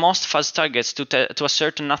seen most fuzz targets to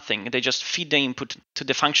assert nothing. They just feed the input to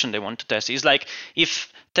the function they want to test. It's like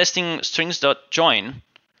if testing strings.join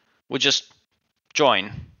would just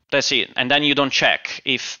join. That's it. And then you don't check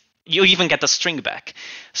if you even get a string back.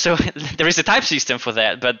 So there is a type system for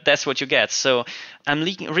that, but that's what you get. So I'm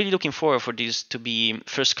really looking forward for this to be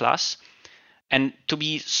first class and to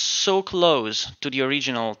be so close to the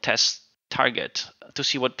original test target to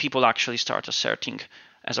see what people actually start asserting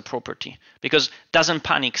as a property. Because doesn't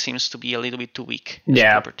panic seems to be a little bit too weak as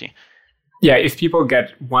a property. Yeah, if people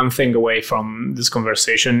get one thing away from this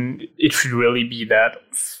conversation, it should really be that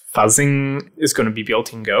fuzzing is going to be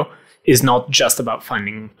built in Go. Is not just about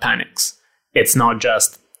finding panics. It's not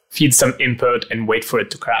just feed some input and wait for it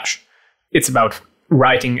to crash. It's about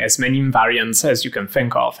writing as many invariants as you can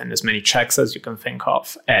think of and as many checks as you can think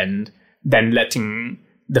of, and then letting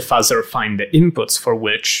the fuzzer find the inputs for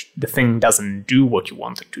which the thing doesn't do what you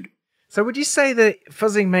want it to do. So would you say that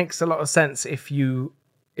fuzzing makes a lot of sense if you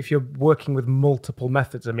if you're working with multiple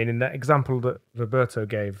methods. I mean, in that example that Roberto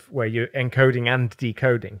gave, where you're encoding and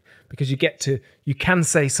decoding, because you can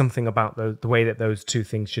say something about the way that those two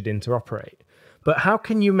things should interoperate. But how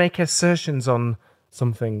can you make assertions on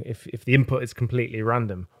something if the input is completely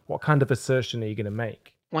random? What kind of assertion are you going to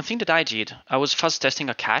make? One thing that I did, I was fuzz testing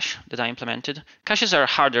a cache that I implemented. Caches are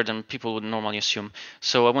harder than people would normally assume.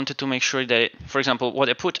 So I wanted to make sure that, for example, what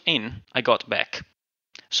I put in, I got back.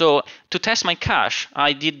 So to test my cache,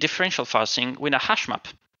 I did differential fuzzing with a hash map.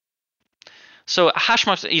 So a hash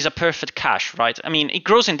map is a perfect cache, right? I mean, it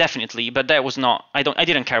grows indefinitely, but that was not, I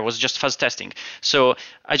didn't care, it was just fuzz testing. So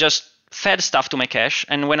I just fed stuff to my cache,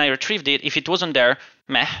 and when I retrieved it, if it wasn't there,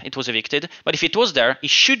 meh, it was evicted. But if it was there, it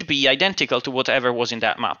should be identical to whatever was in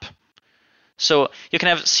that map. So you can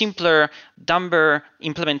have simpler, dumber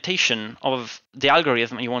implementation of the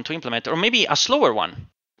algorithm you want to implement, or maybe a slower one.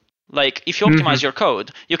 Like if you optimize your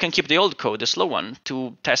code, you can keep the old code, the slow one,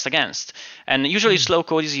 to test against. And usually slow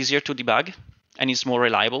code is easier to debug, and it's more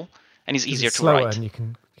reliable, and it's easier to write. And you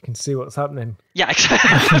can see what's happening. Yeah,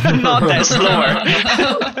 exactly. Not that slower.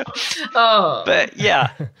 But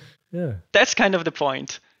yeah, that's kind of the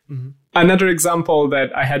point. Another example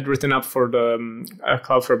that I had written up for the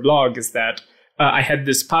Cloudflare blog is that I had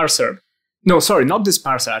this parser. No, sorry, not this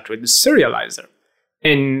parser, actually, this serializer.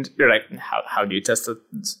 And you're like, how do you test a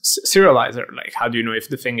serializer? Like, how do you know if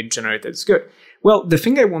the thing it generated is good? Well, the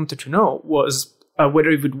thing I wanted to know was whether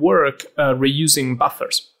it would work reusing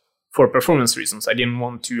buffers. For performance reasons, I didn't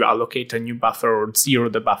want to allocate a new buffer or zero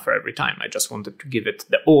the buffer every time. I just wanted to give it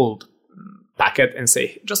the old packet and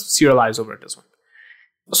say, just serialize over this one.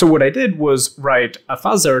 So what I did was write a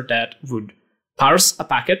fuzzer that would parse a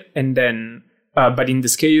packet and then, but in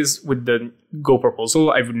this case, with the Go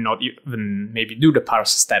proposal, I would not even maybe do the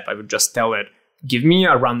parse step. I would just tell it, give me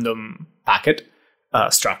a random packet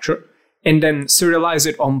structure, and then serialize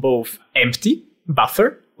it on both empty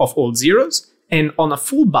buffer of all zeros and on a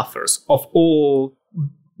full buffers of all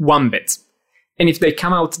 1 bits. And if they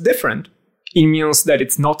come out different, it means that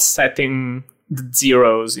it's not setting the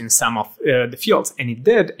zeros in some of the fields. And it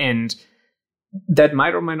did, and that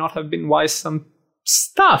might or might not have been why some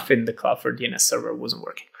stuff in the Cloudflare DNS server wasn't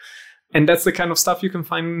working. And that's the kind of stuff you can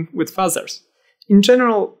find with fuzzers. In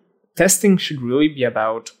general, testing should really be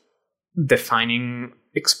about defining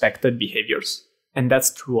expected behaviors. And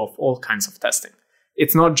that's true of all kinds of testing.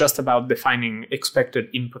 It's not just about defining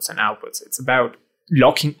expected inputs and outputs. It's about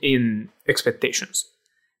locking in expectations.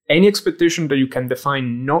 Any expectation that you can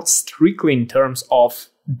define not strictly in terms of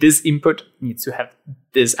this input needs to have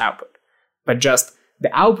this output, but just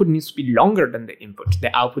the output needs to be longer than the input.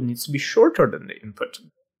 The output needs to be shorter than the input.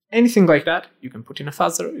 Anything like that, you can put in a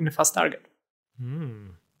fuzzer, in a fuzz target.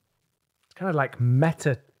 It's kind of like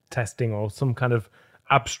meta testing or some kind of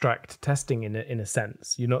abstract testing in a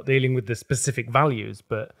sense. You're not dealing with the specific values,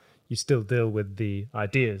 but you still deal with the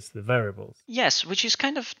ideas, the variables. Yes, which is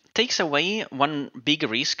kind of takes away one big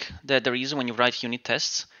risk that there is when you write unit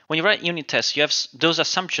tests. When you write unit tests, you have those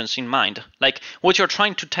assumptions in mind. Like what you're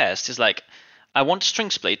trying to test is like, I want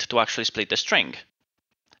string split to actually split the string.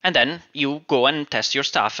 And then you go and test your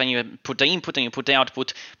stuff and you put the input and you put the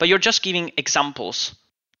output, but you're just giving examples.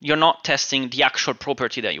 You're not testing the actual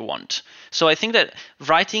property that you want. So I think that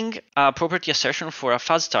writing a property assertion for a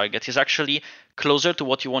fuzz target is actually closer to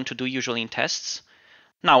what you want to do usually in tests.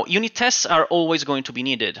 Now, unit tests are always going to be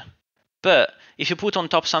needed. But if you put on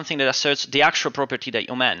top something that asserts the actual property that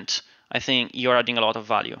you meant, I think you're adding a lot of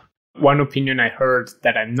value. One opinion I heard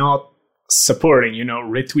that I'm not supporting,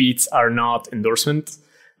 retweets are not endorsements,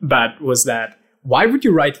 but was that why would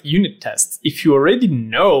you write unit tests if you already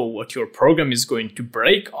know what your program is going to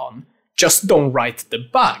break on? Just don't write the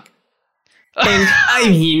bug. And I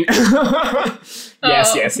mean,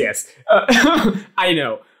 yes. I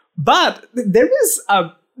know. But there is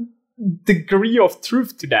a degree of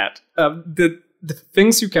truth to that. The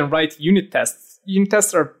things you can write unit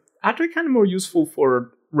tests are actually kind of more useful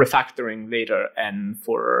for refactoring later and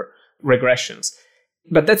for regressions.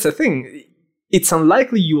 But that's the thing. It's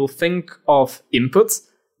unlikely you will think of inputs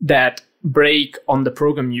that break on the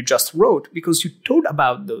program you just wrote because you thought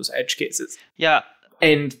about those edge cases. Yeah.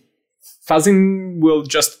 And fuzzing will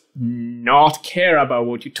just not care about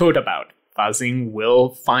what you thought about. Fuzzing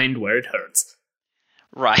will find where it hurts.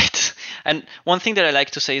 Right. And one thing that I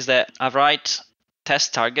like to say is that I write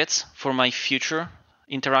test targets for my future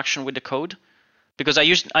interaction with the code. Because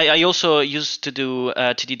I also used to do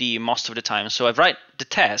TDD most of the time. So I write the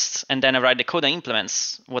tests and then I write the code that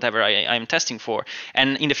implements whatever I'm testing for.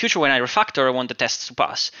 And in the future, when I refactor, I want the tests to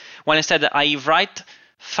pass. When instead I write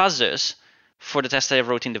fuzzers for the test that I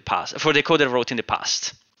wrote in the past, for the code that I wrote in the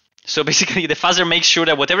past. So basically, the fuzzer makes sure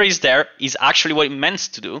that whatever is there is actually what it meant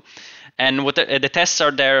to do, and what the tests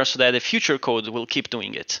are there so that the future code will keep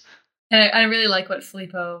doing it. And I really like what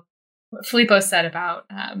Filippo said about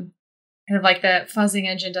kind of like the fuzzing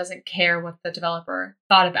engine doesn't care what the developer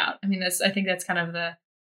thought about. I mean, I think that's kind of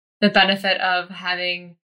the benefit of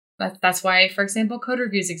having. That's why, for example, code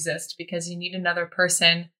reviews exist, because you need another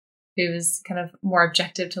person who's kind of more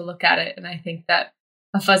objective to look at it. And I think that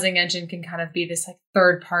a fuzzing engine can kind of be this like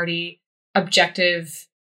third party objective,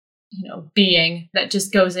 being that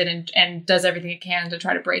just goes in and does everything it can to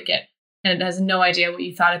try to break it. And it has no idea what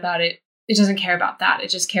you thought about it. It doesn't care about that. It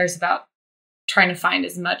just cares about trying to find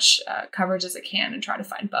as much coverage as it can and try to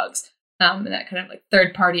find bugs. And that kind of like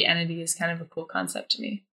third party entity is kind of a cool concept to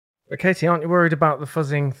me. But Katie, aren't you worried about the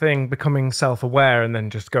fuzzing thing becoming self-aware and then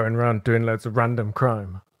just going around doing loads of random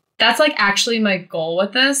crime? That's like actually my goal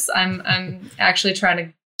with this. I'm actually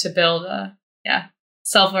trying to build a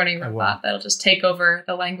self-learning robot that'll just take over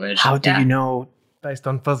the language. How do you know? Based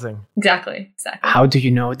on fuzzing. Exactly. How do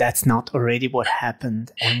you know that's not already what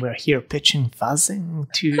happened and we're here pitching fuzzing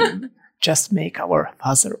to just make our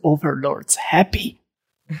fuzzer overlords happy?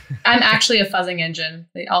 I'm actually a fuzzing engine.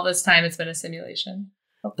 All this time it's been a simulation.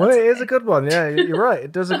 Well, it is a good one. Yeah, you're right.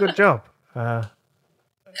 It does a good job.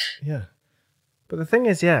 Yeah. But the thing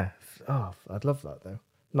is, I'd love that though.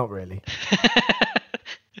 Not really.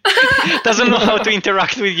 Doesn't know how to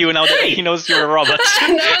interact with you now that he knows you're a robot.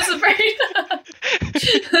 No, I was afraid.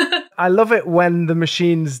 I love it when the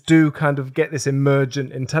machines do kind of get this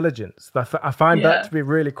emergent intelligence. I find that to be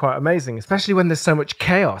really quite amazing, especially when there's so much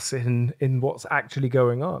chaos in what's actually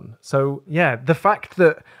going on. So yeah, the fact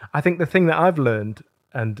that I think the thing that I've learned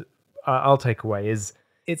and I'll take away is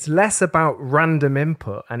it's less about random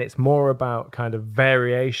input and it's more about kind of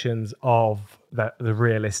variations of the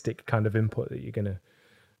realistic kind of input that you're going to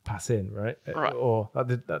pass in, right? Or that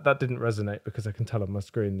didn't resonate because I can tell on my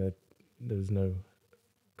screen that there's no...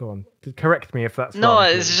 Go on. Correct me if that's no, wrong.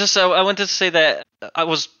 It's just I wanted to say that I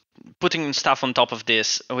was putting stuff on top of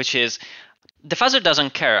this, which is the fuzzer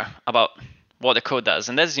doesn't care about what the code does.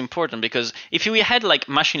 And that's important because if we had like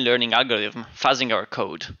machine learning algorithm fuzzing our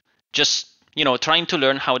code, just, trying to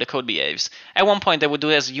learn how the code behaves, at one point they would do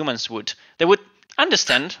as humans would. They would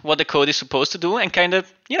understand what the code is supposed to do and kind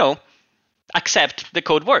of, accept the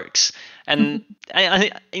code works. And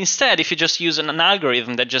instead, if you just use an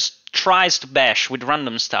algorithm that just tries to bash with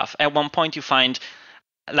random stuff, at one point you find,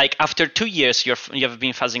 like after 2 years you have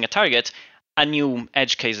been fuzzing a target, a new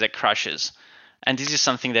edge case that crashes. And this is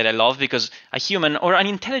something that I love because a human or an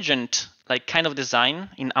intelligent like kind of design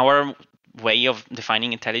in our way of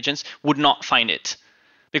defining intelligence would not find it.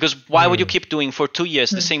 Because why would you keep doing for 2 years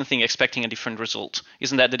the same thing expecting a different result?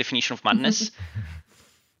 Isn't that the definition of madness?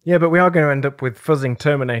 Yeah, but we are going to end up with fuzzing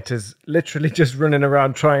Terminators literally just running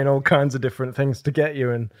around trying all kinds of different things to get you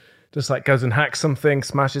and just like goes and hacks something,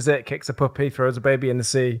 smashes it, kicks a puppy, throws a baby in the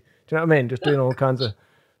sea. Do you know what I mean? Just doing all kinds of...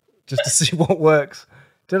 just to see what works.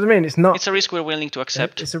 Do you know what I mean? It's not... It's a risk we're willing to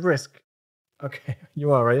accept. It's a risk. Okay,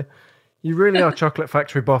 you are you? You really are chocolate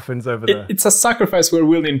factory boffins over there. It's a sacrifice we're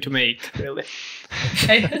willing to make, really.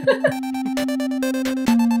 Okay.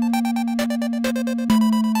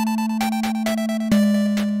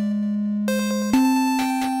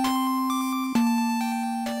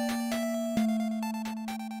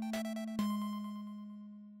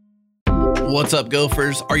 What's up,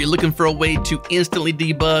 Gophers? Are you looking for a way to instantly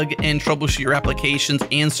debug and troubleshoot your applications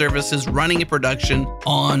and services running in production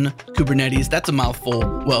on Kubernetes? That's a mouthful.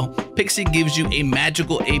 Well, Pixie gives you a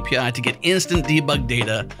magical API to get instant debug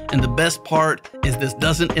data. And the best part is this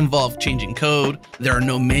doesn't involve changing code. There are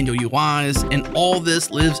no manual UIs, and all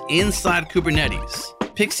this lives inside Kubernetes.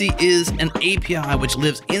 Pixie is an API which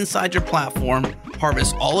lives inside your platform,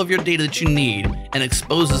 harvests all of your data that you need, and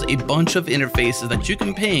exposes a bunch of interfaces that you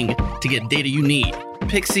can ping to get data you need.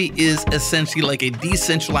 Pixie is essentially like a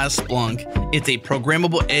decentralized Splunk. It's a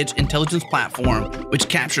programmable edge intelligence platform which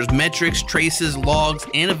captures metrics, traces, logs,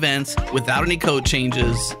 and events without any code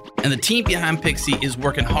changes. And the team behind Pixie is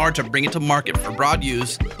working hard to bring it to market for broad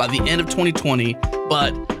use by the end of 2020,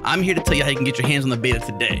 but I'm here to tell you how you can get your hands on the beta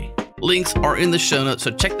today. Links are in the show notes, so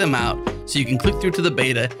check them out so you can click through to the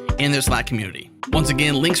beta and their Slack community. Once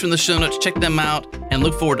again, links are in the show notes, check them out, and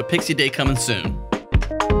look forward to Pixie Day coming soon.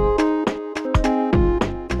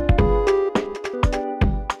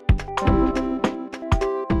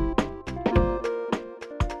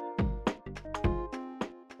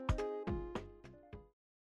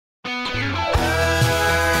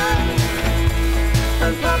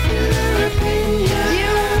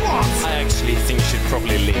 I actually think you should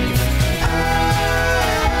probably leave.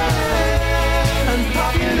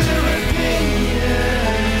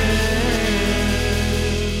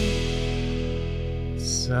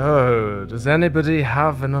 does anybody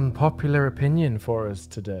have an unpopular opinion for us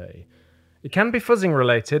today? It can be fuzzing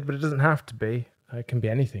related, but it doesn't have to be. It can be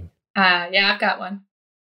anything. Yeah, I've got one.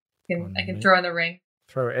 I can throw in the ring.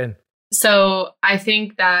 Throw it in. So I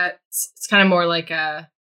think that it's kind of more like I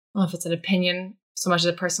don't know if it's an opinion so much as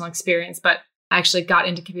a personal experience, but I actually got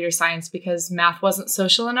into computer science because math wasn't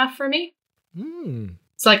social enough for me.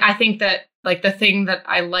 So like, I think that like the thing that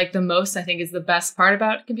I like the most, I think is the best part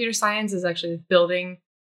about computer science is actually building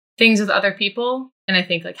things with other people. And I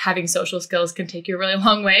think like having social skills can take you a really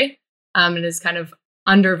long way. And is kind of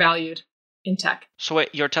undervalued in tech. So wait,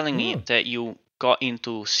 you're telling me that you got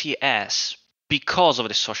into CS because of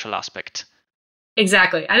the social aspect?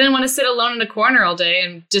 Exactly. I didn't want to sit alone in a corner all day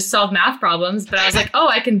and just solve math problems, but I was like, oh,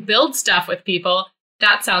 I can build stuff with people.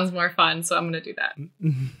 That sounds more fun, so I'm going to do that.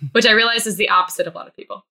 Which I realize is the opposite of a lot of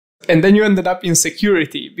people. And then you ended up in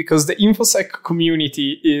security because the InfoSec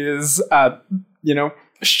community is,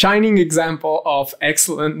 shining example of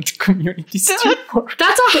excellent community teamwork.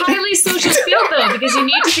 That's a highly social field, though, because you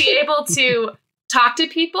need to be able to talk to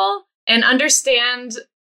people and understand,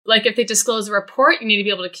 like if they disclose a report, you need to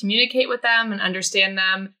be able to communicate with them and understand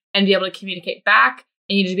them and be able to communicate back.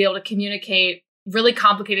 And you need to be able to communicate really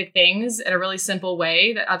complicated things in a really simple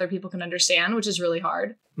way that other people can understand, which is really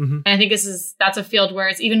hard. And I think that's a field where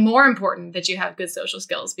it's even more important that you have good social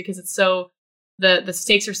skills because it's so, the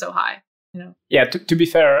stakes are so high. Yeah, to be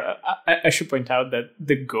fair, I should point out that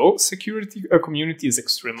the Go security community is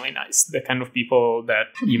extremely nice. The kind of people that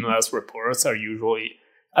email us reports are usually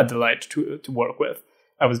a delight to work with.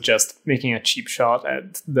 I was just making a cheap shot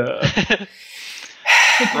at the,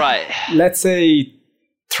 right, let's say,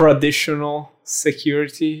 traditional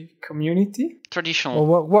security community. Traditional.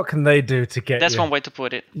 Well, what can they do to get That's you? one way to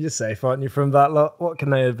put it. You're safe, aren't you, from that lot? What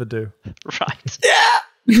can they ever do? Right. Yeah!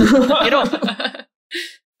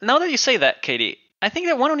 Now that you say that, Katie, I think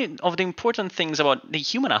that one of the important things about the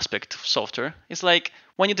human aspect of software is like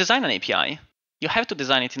when you design an API, you have to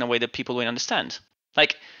design it in a way that people will understand.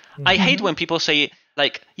 Like, I hate when people say,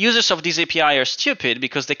 like, users of this API are stupid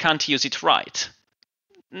because they can't use it right.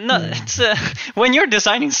 No, it's when you're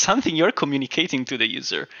designing something, you're communicating to the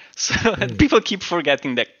user. So people keep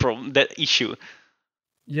forgetting that issue.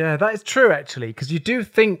 Yeah, that is true, actually, because you do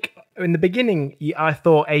think, in the beginning, I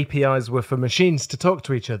thought APIs were for machines to talk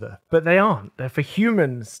to each other, but they aren't. They're for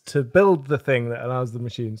humans to build the thing that allows the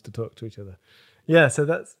machines to talk to each other. Yeah, so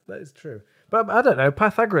that is true. But I don't know,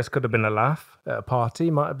 Pythagoras could have been a laugh at a party.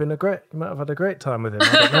 You might have had a great time with him.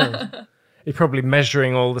 I don't know. You're probably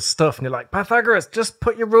measuring all the stuff, and you're like, Pythagoras, just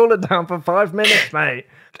put your ruler down for 5 minutes, mate.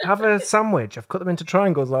 Have a sandwich. I've cut them into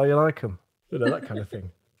triangles how you like them. That kind of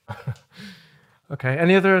thing. Okay,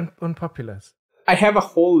 any other unpopulars? I have a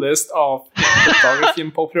whole list of cryptography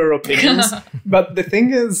and popular opinions, but the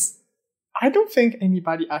thing is, I don't think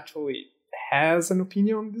anybody actually has an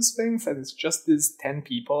opinion on these things, and it's just these 10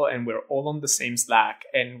 people, and we're all on the same Slack,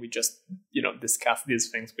 and we just, discuss these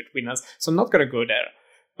things between us. So I'm not going to go there.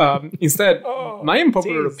 Instead, my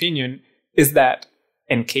unpopular opinion is that,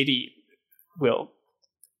 and Katie will,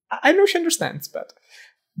 I know she understands, but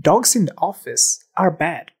dogs in the office are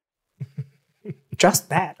bad. Just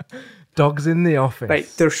bad. Dogs in the office.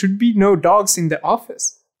 Like, there should be no dogs in the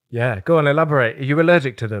office. Yeah, go on, elaborate. Are you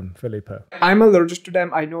allergic to them, Filippo? I'm allergic to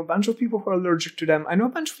them. I know a bunch of people who are allergic to them. I know a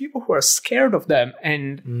bunch of people who are scared of them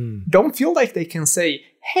and don't feel like they can say,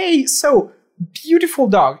 hey, so, beautiful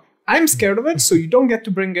dog. I'm scared of it, so you don't get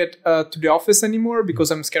to bring it to the office anymore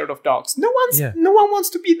because I'm scared of dogs. No one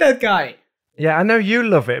wants to be that guy. Yeah, I know you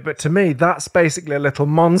love it, but to me, that's basically a little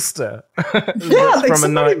monster. Yeah, like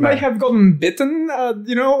somebody might have gotten bitten,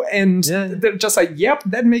 and they're just like, yep,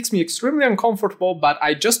 that makes me extremely uncomfortable, but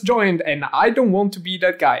I just joined and I don't want to be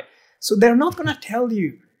that guy. So they're not going to tell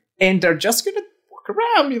you. And they're just going to walk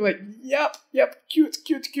around, be like, yep, cute.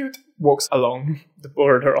 Walks along the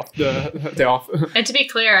border of the office. And to be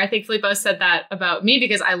clear, I think Filippo said that about me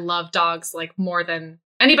because I love dogs like more than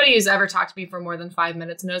anybody who's ever talked to me for more than 5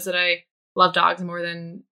 minutes knows that I love dogs more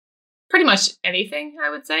than pretty much anything, I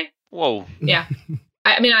would say. Whoa. Yeah.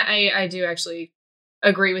 I mean, I do actually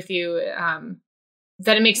agree with you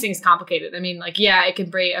that it makes things complicated. I mean, like, yeah, it can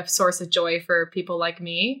bring a source of joy for people like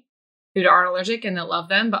me who aren't allergic and that love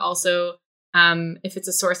them, but also if it's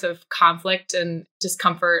a source of conflict and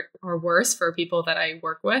discomfort or worse for people that I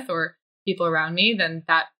work with or people around me, then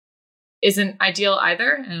that isn't ideal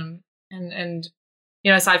either. And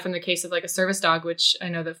aside from the case of like a service dog, which I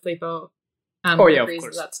know that Filippo agrees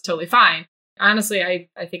that's totally fine. Honestly, I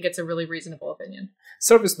think it's a really reasonable opinion.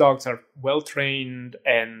 Service dogs are well trained,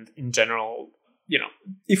 and in general,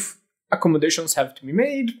 if accommodations have to be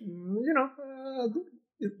made,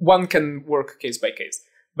 one can work case by case.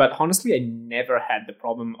 But honestly, I never had the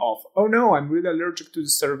problem of, oh no, I'm really allergic to the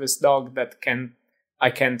service dog that I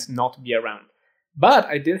can't not be around. But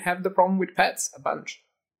I did have the problem with pets, a bunch.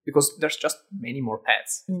 Because there's just many more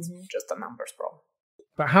pets. It's just a numbers problem.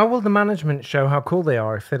 But how will the management show how cool they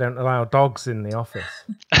are if they don't allow dogs in the office?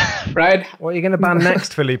 Right? What are you going to ban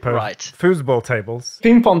next, Filippo? Right. Foosball tables.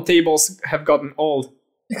 Ping pong tables have gotten old.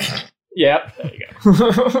 Yeah, there you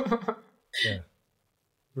go. Yeah.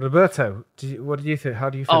 Roberto, what do you think? How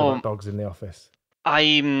do you feel about dogs in the office?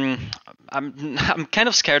 I'm kind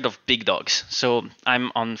of scared of big dogs, so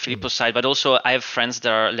I'm on Filippo's side. But also, I have friends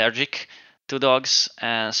that are allergic to dogs,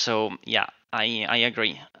 so yeah, I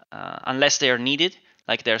agree. Unless they are needed,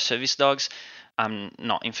 like they're service dogs, I'm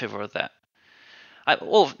not in favor of that.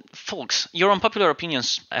 Folks, your unpopular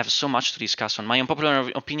opinions have so much to discuss on. My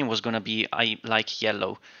unpopular opinion was going to be I like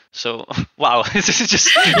yellow. So, wow, this is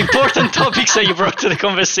just important topics that you brought to the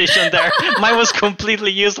conversation there. Mine was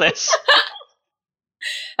completely useless.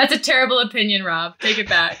 That's a terrible opinion, Rob. Take it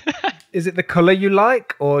back. Is it the colour you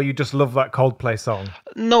like, or you just love that Coldplay song?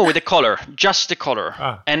 No, the color. Just the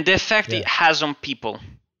color. And the effect it has on people.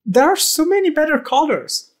 There are so many better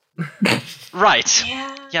colors. Right.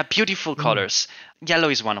 Yeah, beautiful colors. Yellow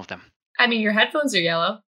is one of them. I mean, your headphones are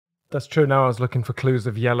yellow. That's true. Now I was looking for clues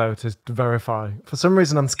of yellow to verify. For some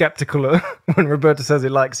reason, I'm skeptical when Roberto says he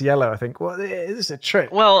likes yellow. I think, well, is this a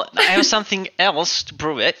trick? Well, I have something else to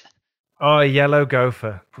prove it. Oh, a yellow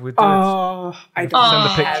gopher. I don't send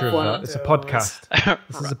a picture of that. It's a podcast.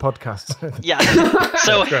 This is a podcast. Yeah.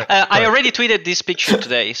 So I already tweeted this picture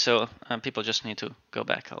today, so people just need to go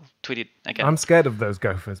back. I'll tweet it again. I'm scared of those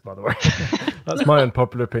gophers, by the way. That's my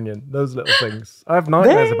unpopular opinion. Those little things. I have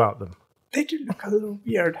nightmares about them. They do look a little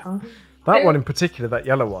weird, huh? That one in particular, that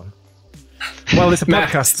yellow one. Well, it's a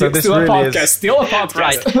podcast, so this still really is... Still a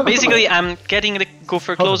podcast. Right. Basically, I'm getting the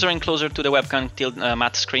gopher closer and closer to the webcam till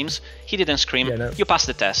Matt screams. He didn't scream. Yeah, no. You passed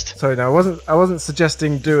the test. Sorry, no, I wasn't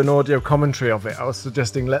suggesting do an audio commentary of it. I was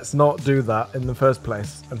suggesting let's not do that in the first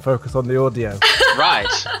place and focus on the audio.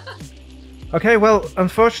 Right. Okay, well,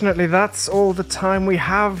 unfortunately, that's all the time we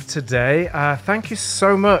have today. Thank you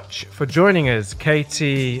so much for joining us,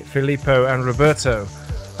 Katie, Filippo, and Roberto.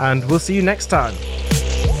 And we'll see you next time.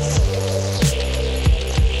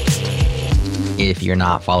 If you're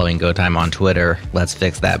not following Go Time on Twitter, let's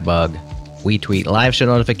fix that bug. We tweet live show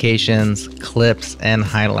notifications, clips, and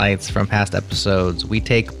highlights from past episodes. We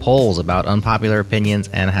take polls about unpopular opinions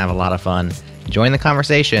and have a lot of fun. Join the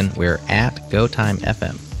conversation. We're at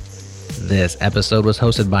GoTimeFM. This episode was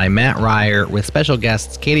hosted by Matt Ryer with special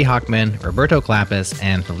guests Katie Hockman, Roberto Clappis,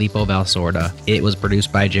 and Filippo Valsorda. It was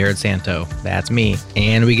produced by Jared Santo. That's me.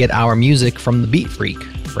 And we get our music from the Beat Freak,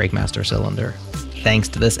 Breakmaster Cylinder. Thanks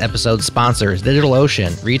to this episode's sponsors,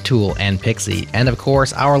 DigitalOcean, Retool, and Pixie, and of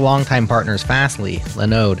course, our longtime partners Fastly,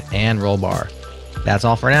 Linode, and Rollbar. That's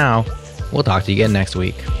all for now. We'll talk to you again next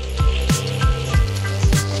week.